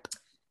 Yep.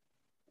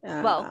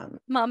 Well,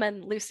 mom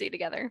and Lucy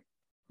together.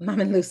 Mom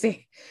and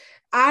Lucy.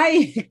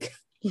 I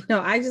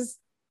just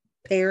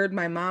paired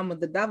my mom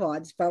with the devil. I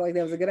just felt like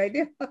that was a good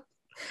idea.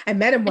 I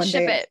met him one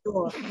day at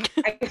school.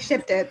 I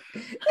shipped it.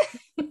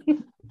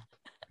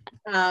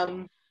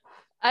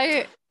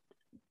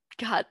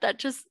 God, that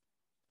just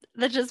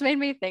made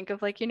me think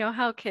of, like, you know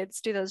how kids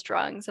do those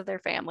drawings of their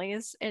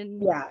families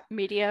in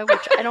media,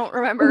 which I don't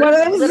remember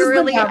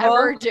literally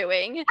ever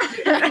doing.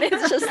 And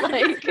it's just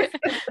like,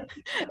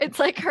 it's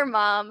like her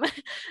mom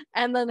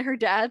and then her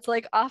dad's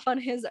like off on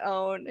his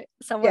own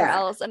somewhere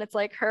else, and it's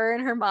like her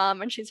and her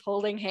mom, and she's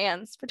holding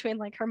hands between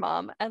like her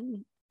mom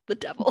and the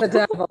devil. The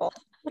devil.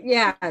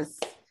 Yes.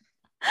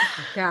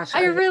 Oh, gosh.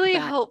 I really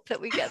hope that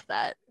we get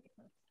that.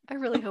 I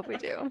really hope we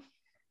do.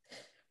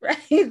 Right.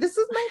 This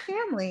is my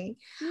family.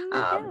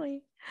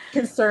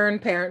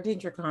 Concerned parent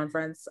teacher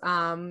conference.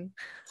 Can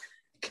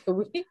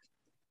we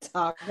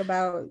talk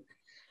about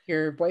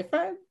your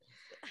boyfriend?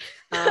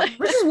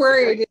 We're just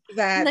worried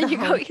that. And then you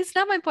go, he's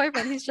not my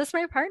boyfriend. He's just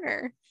my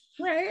partner.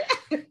 Right.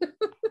 We're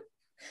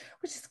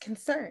just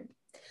concerned.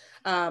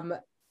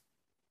 Amidel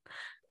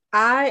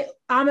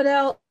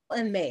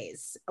and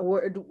Maze.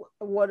 What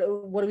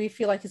do we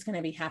feel like is going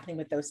to be happening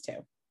with those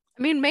two?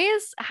 I mean,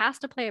 Maze has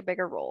to play a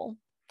bigger role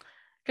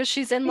because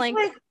she's in like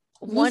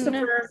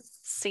one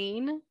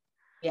scene.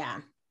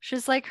 Yeah.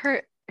 She's like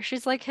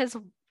his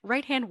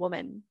right-hand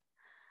woman.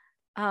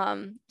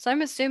 So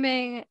I'm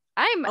assuming,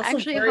 I'm also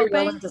actually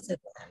hoping to sleep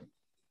with him.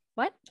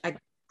 What?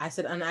 I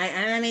said, and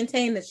I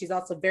maintain that she's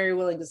also very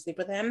willing to sleep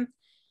with him.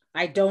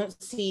 I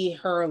don't see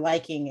her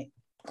liking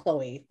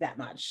Chloe that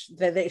much.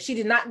 She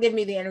did not give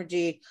me the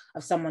energy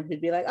of someone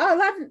who'd be like, oh,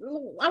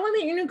 I want to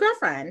meet your new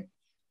girlfriend.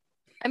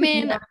 I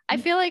mean, I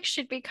feel like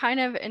she'd be kind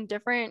of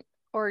indifferent,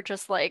 or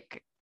just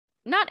like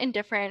not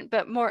indifferent,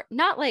 but more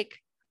not like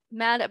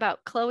mad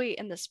about Chloe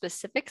in the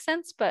specific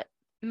sense, but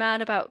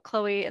mad about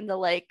Chloe in the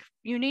like,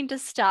 you need to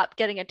stop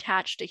getting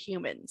attached to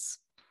humans,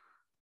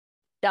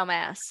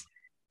 dumbass.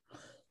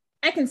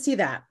 I can see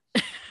that.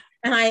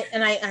 and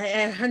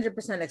I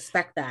 100%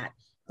 expect that.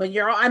 But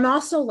I'm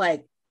also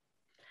like,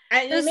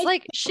 it's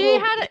like she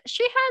had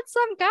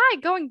some guy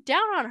going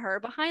down on her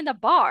behind the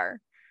bar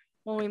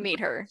when we meet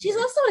her. She's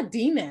also a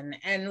demon,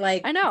 and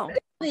like, I know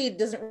it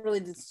doesn't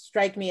really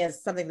strike me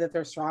as something that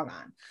they're strong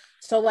on.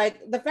 So like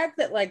the fact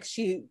that like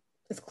she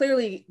is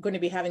clearly going to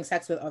be having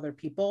sex with other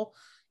people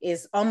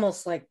is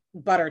almost like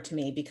butter to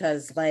me,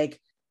 because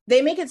like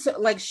they make it so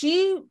like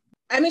she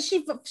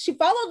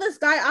followed this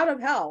guy out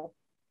of hell.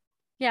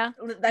 Yeah.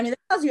 I mean, that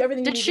tells you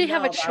everything. Did she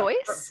have a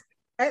choice?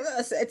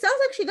 It sounds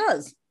like she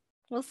does.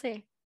 We'll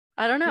see.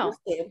 I don't know.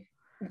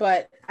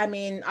 But I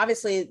mean,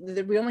 obviously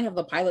we only have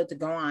the pilot to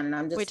go on, and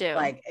I'm just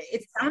like,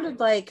 it sounded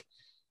like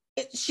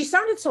she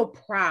sounded so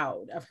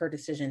proud of her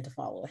decision to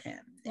follow him.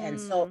 And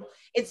so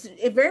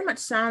it very much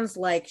sounds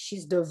like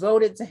she's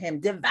devoted to him,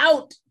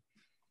 devout,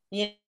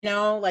 you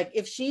know, like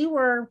if she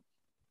were,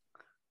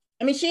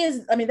 I mean, she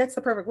is, I mean, that's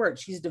the perfect word.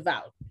 She's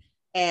devout.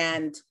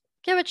 And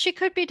yeah, but she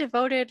could be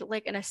devoted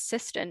like an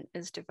assistant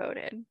is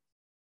devoted.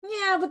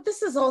 Yeah, but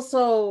this is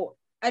also,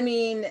 I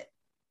mean,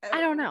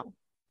 I don't know.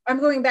 I'm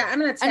going back. I'm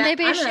going to. And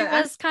maybe she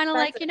was kind of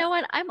like, you know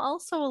what? I'm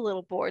also a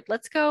little bored.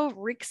 Let's go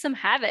wreak some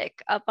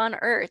havoc up on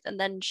Earth. And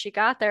then she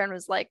got there and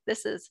was like,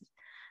 this is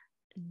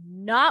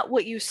not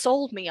what you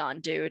sold me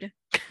on, dude.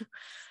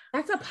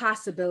 That's a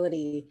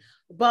possibility.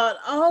 But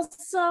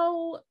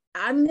also,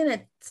 I'm going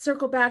to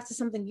circle back to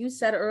something you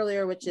said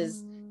earlier, which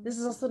is this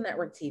is also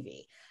network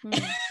TV.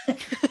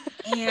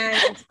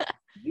 And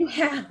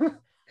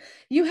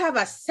you have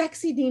a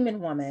sexy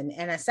demon woman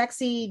and a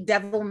sexy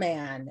devil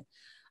man.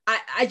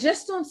 I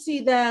just don't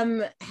see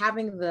them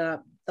having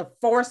the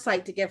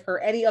foresight to give her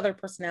any other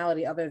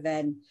personality other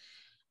than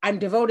I'm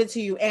devoted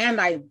to you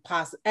and I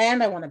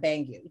want to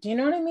bang you. Do you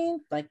know what I mean?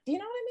 Like, do you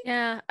know what I mean?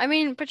 Yeah, I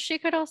mean, but she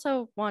could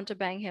also want to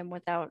bang him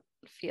without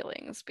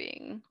feelings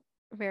being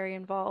very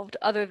involved.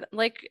 Other than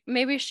like,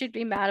 maybe she'd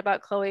be mad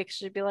about Chloe because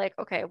she'd be like,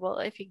 okay, well,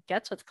 if he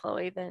gets with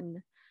Chloe,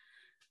 then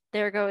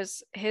there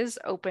goes his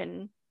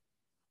open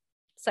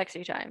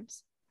sexy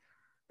times.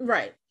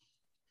 Right.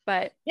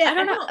 But yeah, I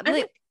don't know.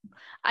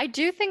 I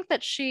do think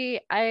that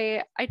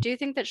I do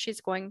think that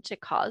she's going to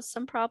cause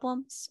some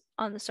problems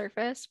on the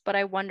surface, but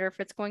I wonder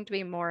if it's going to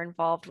be more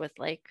involved with,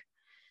 like,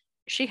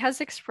 she has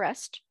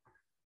expressed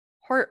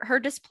her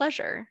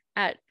displeasure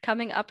at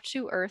coming up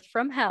to Earth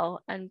from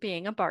hell and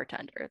being a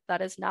bartender.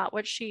 That is not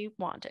what she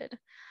wanted.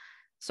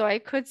 So I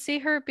could see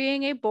her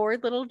being a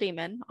bored little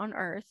demon on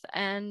Earth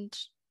and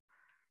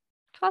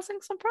causing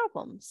some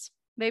problems.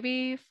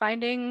 Maybe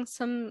finding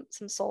some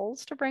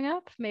souls to bring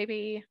up,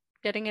 maybe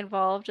getting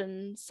involved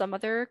in some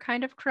other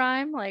kind of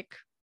crime, like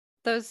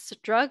those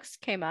drugs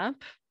came up.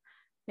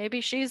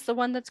 Maybe she's the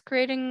one that's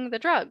creating the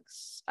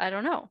drugs. I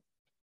don't know.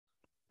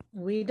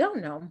 We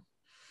don't know.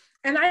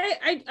 And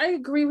I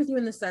agree with you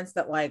in the sense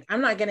that, like, I'm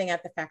not getting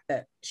at the fact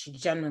that she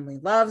genuinely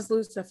loves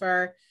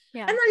Lucifer.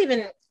 Yeah.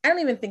 I don't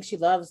even think she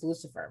loves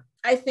Lucifer.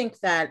 I think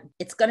that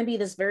it's going to be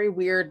this very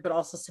weird, but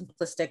also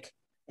simplistic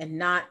and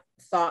not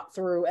thought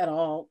through at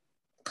all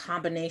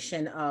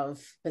combination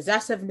of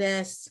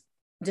possessiveness,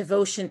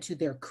 devotion to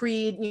their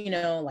creed,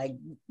 like,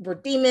 we're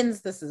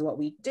demons, this is what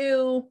we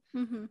do.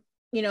 Mm-hmm.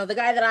 The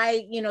guy that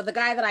I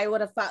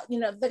would have thought,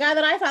 the guy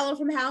that I followed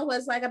from hell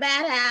was like a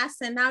badass,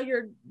 and now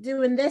you're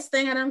doing this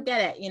thing. I don't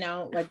get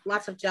it, like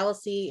lots of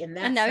jealousy in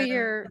that. And now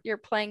you're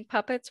playing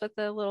puppets with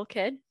a little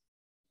kid,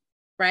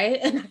 right?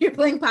 And now you're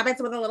playing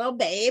puppets with a little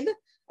baby.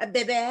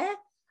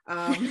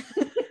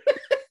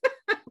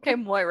 Okay,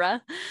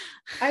 Moira.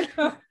 I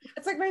know,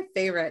 it's like my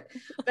favorite.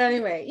 But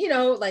anyway,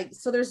 like,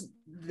 so there's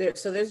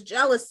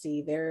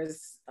jealousy.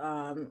 There's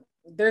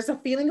a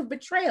feeling of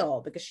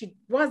betrayal because she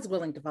was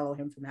willing to follow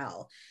him from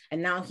hell,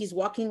 and now he's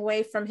walking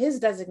away from his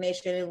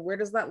designation, and where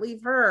does that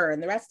leave her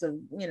and the rest of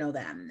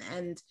them?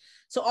 And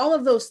so all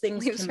of those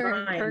things leaves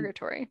her in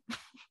purgatory.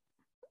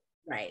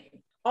 Right,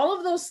 all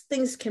of those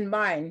things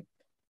combined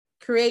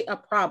create a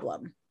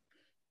problem,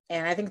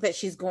 and I think that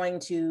she's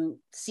going to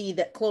see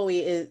that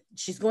Chloe is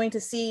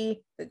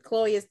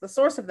the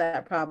source of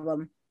that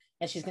problem.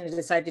 And she's going to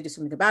decide to do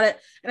something about it.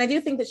 And I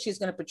do think that she's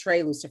going to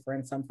portray Lucifer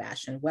in some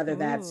fashion, whether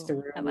that's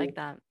through... I like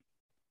that.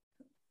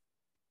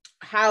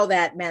 How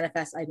that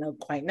manifests, I don't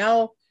quite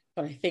know.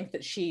 But I think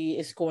that she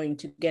is going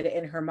to get it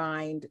in her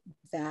mind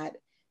that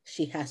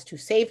she has to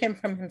save him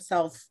from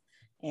himself.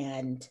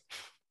 And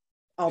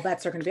all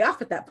bets are going to be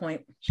off at that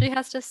point. She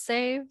has to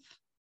save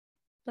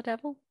the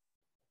devil?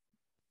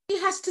 She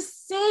has to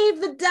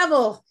save the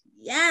devil.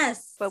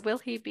 Yes. But will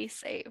he be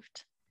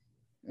saved?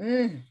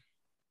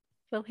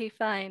 Will he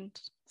find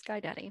Sky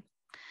Daddy?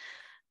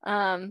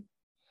 Yeah,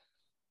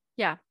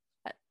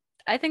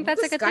 I think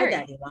that's a good theory.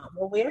 Daddy want?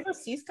 Will we ever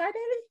see Sky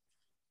Daddy?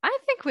 I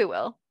think we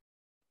will.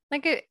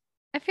 Like,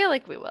 I feel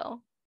like we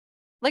will.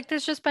 Like,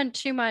 there's just been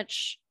too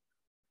much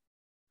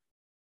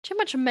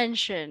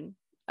mention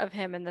of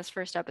him in this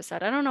first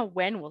episode. I don't know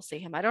when we'll see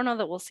him. I don't know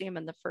that we'll see him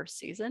in the first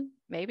season.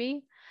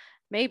 Maybe,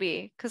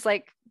 because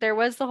like there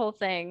was the whole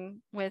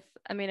thing with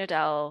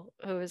Aminadel,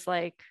 who was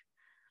like,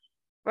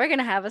 we're going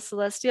to have a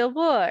celestial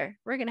war.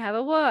 We're going to have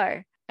a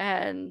war.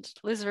 And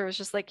Lucifer was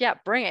just like, yeah,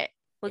 bring it.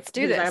 Let's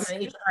do this.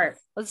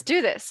 Let's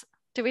do this.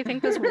 Do we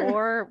think this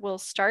war will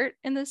start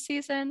in this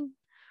season?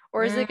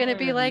 Or is it going to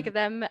be like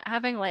them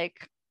having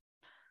like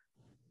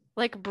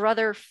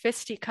brother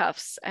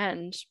fisticuffs,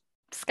 and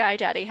Sky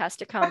Daddy has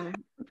to come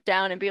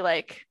down and be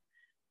like,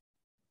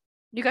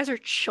 you guys are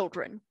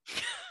children.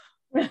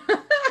 You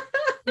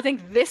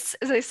think this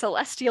is a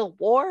celestial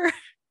war?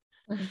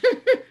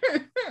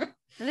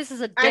 This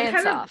is a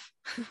dance off.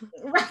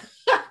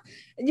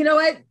 You know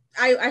what?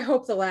 I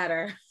hope the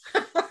latter.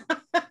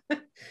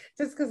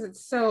 Just because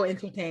it's so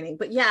entertaining.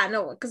 But yeah,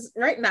 no, because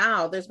right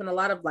now there's been a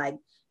lot of like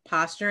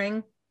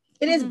posturing.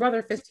 It is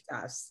brother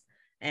fisticuffs.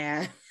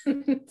 And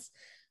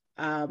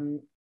are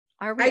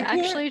we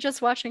actually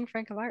just watching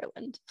Frank of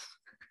Ireland?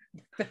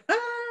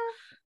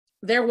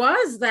 There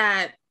was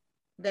that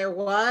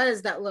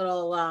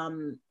little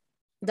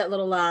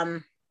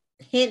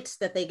hint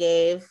that they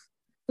gave,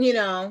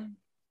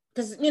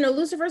 because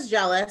Lucifer's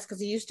jealous because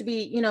he used to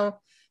be,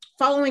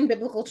 following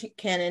biblical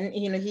canon,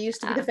 he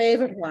used to be the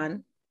favored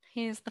one.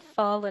 He's the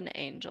fallen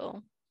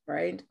angel,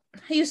 right?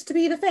 He used to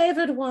be the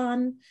favored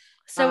one.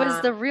 So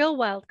is the real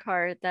wild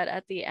card that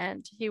at the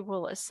end he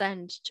will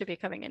ascend to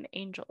becoming an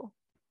angel?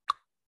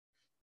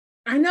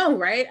 I know,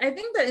 right? I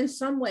think that in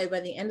some way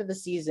by the end of the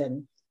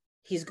season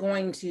he's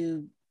going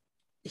to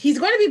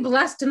be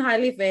blessed and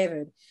highly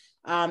favored.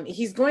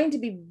 He's going to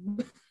be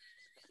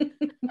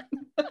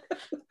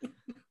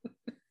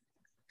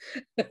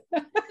I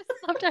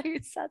loved how you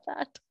said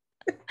that.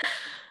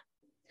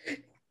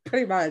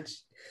 Pretty much.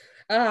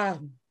 The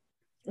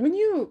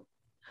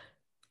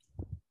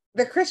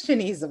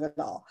Christianese of it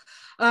all.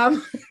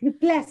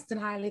 Blessed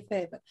and highly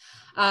favored.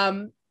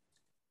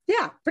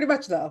 Yeah, pretty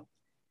much though.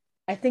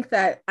 I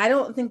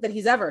don't think that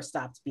he's ever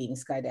stopped being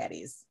Sky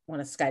Daddy's, one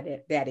of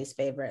Sky Daddy's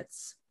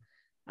favorites.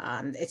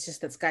 It's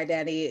just that Sky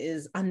Daddy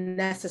is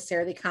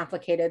unnecessarily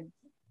complicated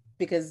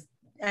because,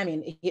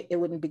 it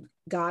wouldn't be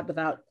God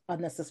without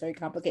unnecessary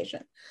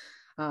complication.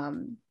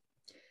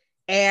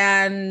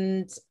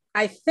 And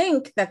I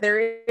think that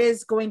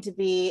there's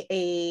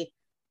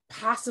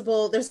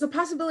the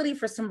possibility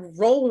for some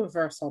role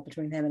reversal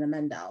between him and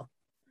Amendel.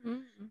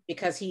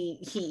 Because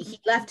he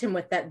left him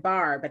with that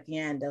barb at the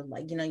end of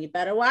like, you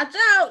better watch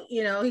out.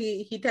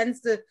 He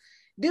tends to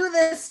do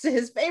this to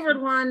his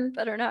favorite one.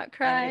 Better not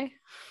cry.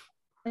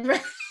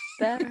 Right.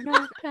 Better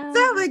not cry.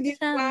 Tell me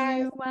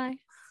why.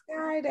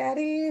 Sky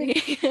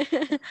Daddy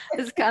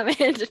is coming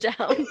to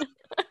town.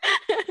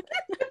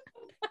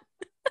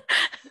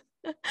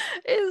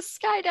 Is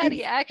Sky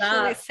Daddy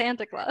actually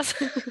Santa Claus?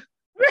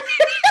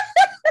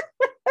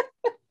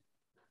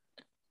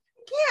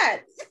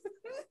 Can't.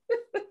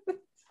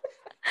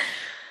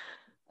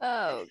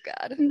 Oh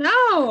God.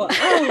 No.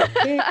 Oh,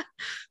 man.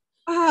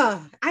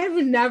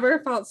 I've never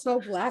felt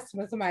so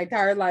blasphemous in my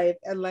entire life.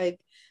 And like,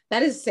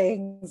 that is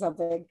saying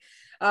something.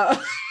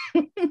 Uh,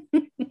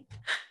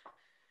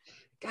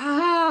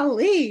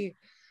 golly.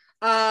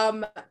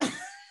 Um,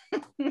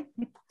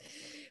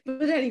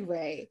 but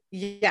anyway,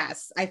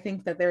 yes, I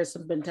think that there is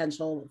some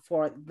potential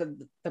for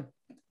the I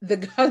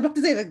was about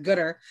to say the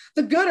gooder,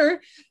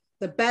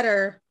 the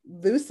better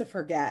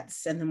Lucifer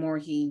gets, and the more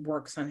he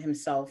works on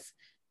himself.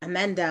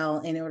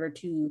 Amendel,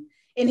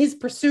 in his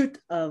pursuit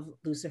of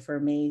Lucifer,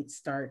 may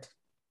start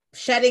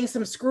shedding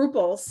some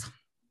scruples.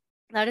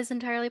 That is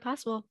entirely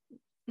possible.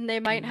 They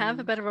might have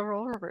a bit of a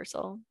role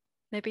reversal.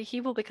 Maybe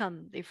he will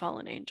become the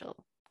fallen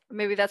angel.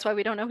 Maybe that's why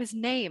we don't know his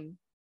name.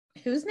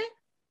 Whose name?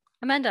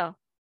 Amendel.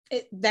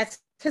 That's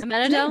his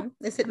Amenadel? name.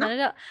 Is it not?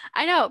 Amenadel.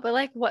 I know, but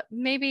like what?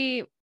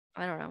 Maybe,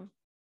 I don't know.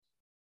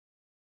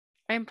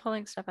 I'm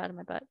pulling stuff out of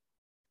my butt,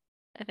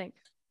 I think.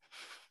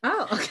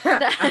 Oh, okay.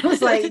 I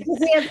was like, does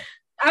he have,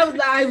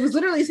 I was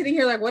literally sitting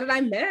here like, what did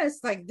I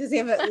miss? Like, does he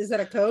have is that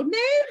a code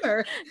name?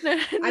 Or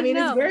I mean,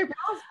 it's very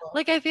possible.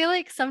 Like, I feel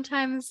like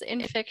sometimes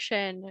in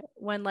fiction,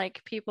 when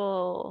like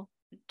people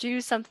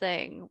do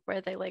something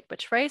where they like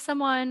betray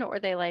someone or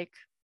they like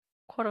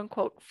quote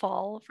unquote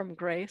fall from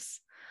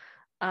grace,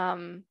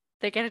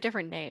 they get a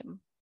different name.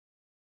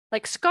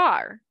 Like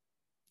Scar.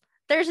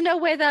 There's no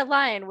way that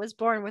lion was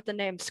born with the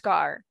name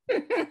Scar.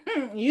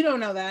 You don't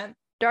know that.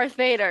 Darth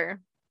Vader.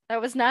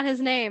 That was not his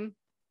name.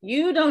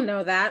 You don't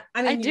know that.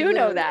 I mean, I do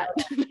know that.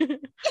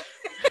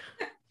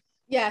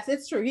 Yes,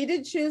 it's true. He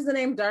did choose the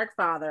name Dark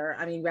Father.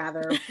 I mean,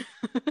 rather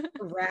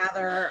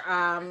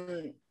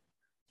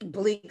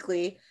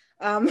bleakly,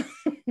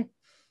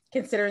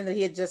 considering that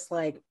he had just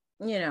like,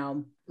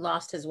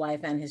 lost his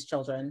wife and his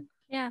children.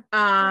 Yeah.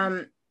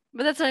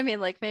 But that's what I mean.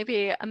 Like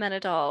maybe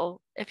Amenadel,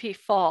 if he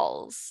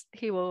falls,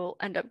 he will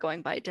end up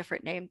going by a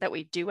different name that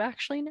we do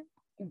actually know.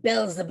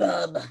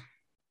 Beelzebub.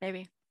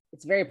 Maybe.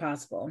 It's very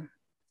possible.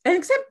 And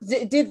except,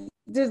 did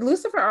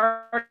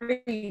Lucifer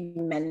already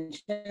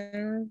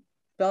mention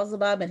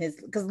Beelzebub and his?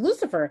 Because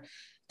Lucifer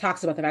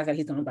talks about the fact that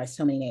he's gone by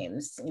so many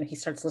names. He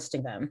starts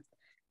listing them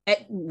at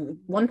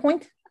one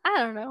point. I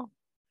don't know.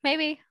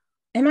 Maybe.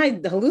 Am I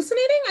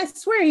hallucinating? I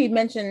swear he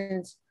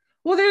mentioned.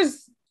 Well,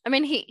 I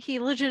mean, he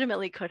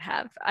legitimately could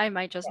have. I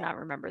might just not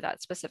remember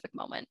that specific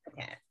moment.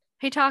 Okay.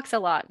 He talks a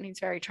lot and he's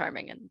very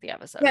charming in the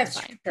episode. That's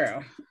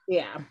true.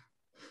 Yeah.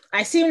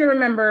 I seem to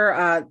remember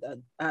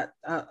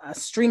a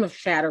stream of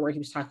chatter where he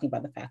was talking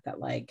about the fact that,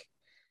 like,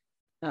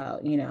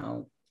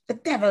 the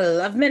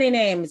devil of many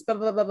names, blah,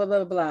 blah, blah, blah,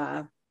 blah,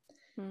 blah.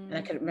 And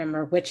I couldn't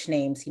remember which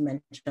names he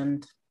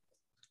mentioned.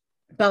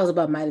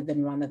 Beelzebub might have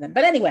been one of them.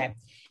 But anyway,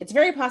 it's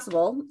very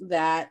possible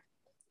that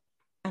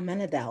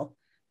Amenadel.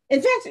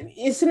 In fact,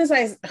 as soon as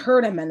I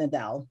heard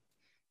Amenadel,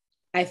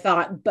 I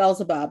thought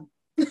Beelzebub.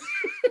 Because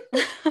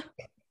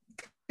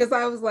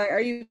I was like,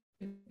 are you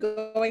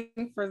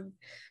going for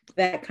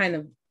that kind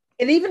of,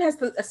 it even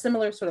has a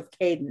similar sort of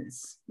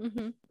cadence.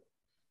 Mm-hmm.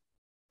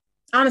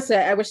 Honestly,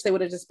 I wish they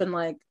would have just been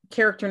like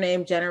character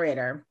name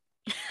generator.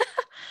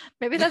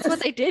 Maybe that's what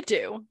they did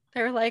do.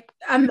 They were like,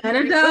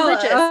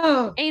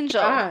 Amenadel,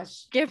 angel,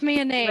 gosh. Give me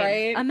a name.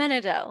 Right?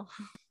 Amenadel.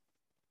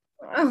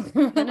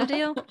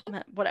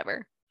 Amenadel?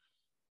 Whatever.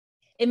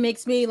 It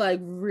makes me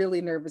like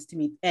really nervous to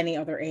meet any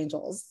other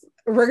angels.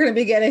 We're going to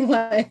be getting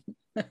like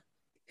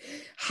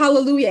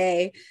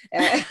hallelujah.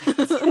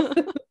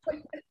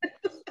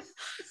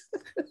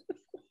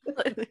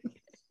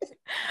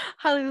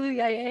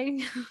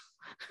 Hallelujah.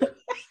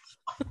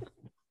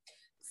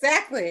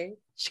 Exactly.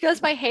 She goes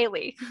by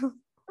Haley.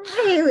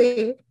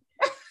 Haley.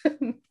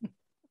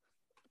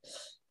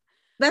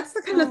 That's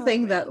the kind of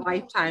thing that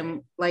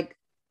Lifetime, like,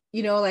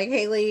 like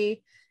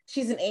Haley,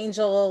 she's an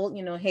angel,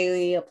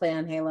 Haley, a play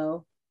on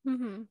Halo.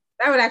 Mm-hmm.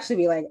 That would actually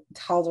be like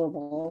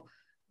tolerable.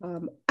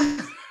 Or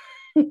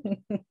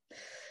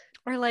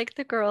like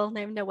the girl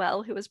named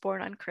Noelle who was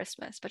born on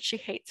Christmas, but she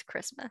hates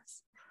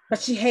Christmas.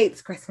 That's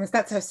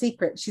her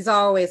secret. She's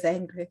always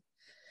angry.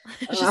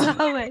 She's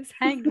always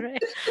angry.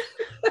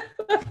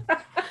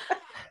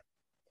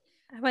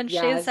 When she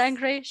is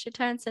angry, she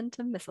turns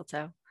into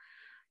mistletoe.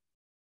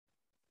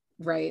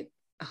 Right.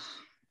 Oh,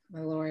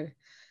 my Lord.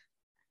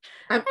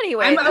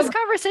 Anyway, this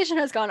conversation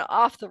has gone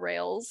off the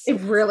rails. It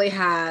really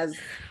has.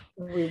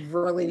 We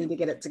really need to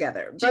get it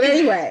together. But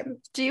anyway.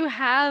 Do you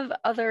have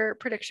other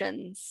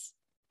predictions,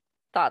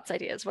 thoughts,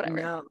 ideas,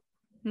 whatever?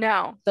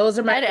 No. Those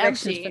are my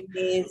predictions for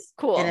these.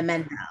 Cool. And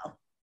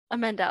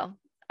Amendel.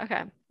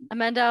 Okay.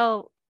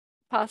 Amendel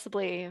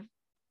possibly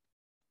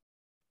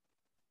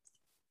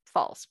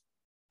falls.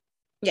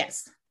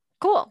 Yes.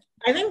 Cool.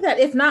 I think that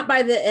if not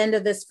by the end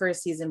of this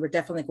first season, we're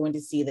definitely going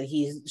to see that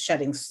he's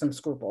shedding some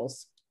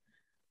scruples.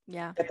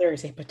 Yeah. That there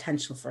is a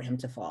potential for him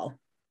to fall.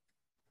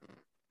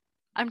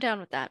 I'm down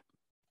with that.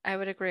 I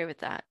would agree with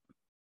that.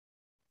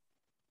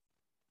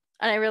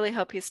 And I really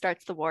hope he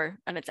starts the war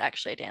and it's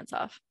actually a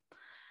dance-off.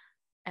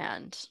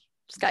 And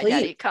Sky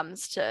Daddy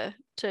comes to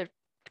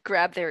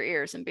grab their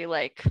ears and be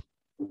like,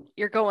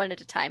 you're going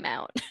into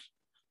timeout.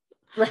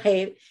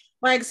 Right.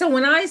 Like, so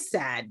when I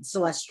said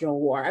celestial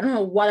war, I don't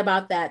know what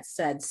about that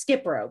said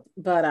skip rope,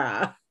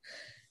 but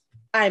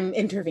I'm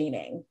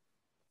intervening.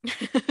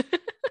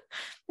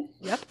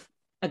 Yep.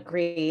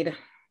 Agreed.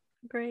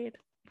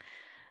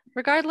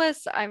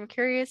 Regardless, I'm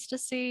curious to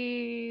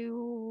see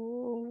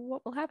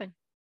what will happen.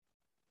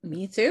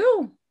 Me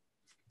too.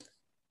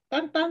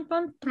 Dun, dun,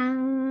 dun,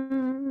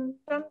 dun.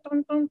 Dun,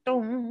 dun, dun,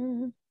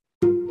 dun.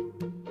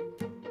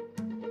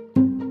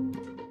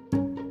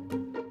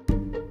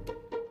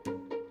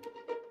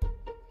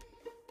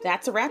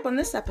 That's a wrap on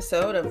this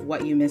episode of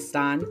What You Missed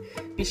On.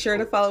 Be sure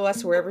to follow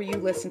us wherever you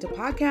listen to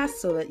podcasts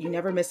so that you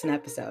never miss an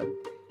episode.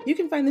 You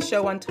can find the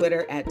show on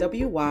Twitter at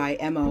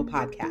WYMO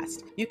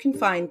Podcast. You can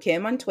find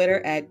Kim on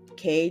Twitter at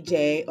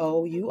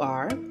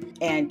KJOUR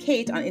and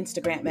Kate on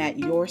Instagram at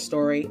Your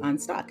Story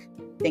Unstuck.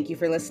 Thank you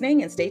for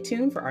listening and stay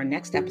tuned for our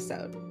next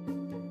episode.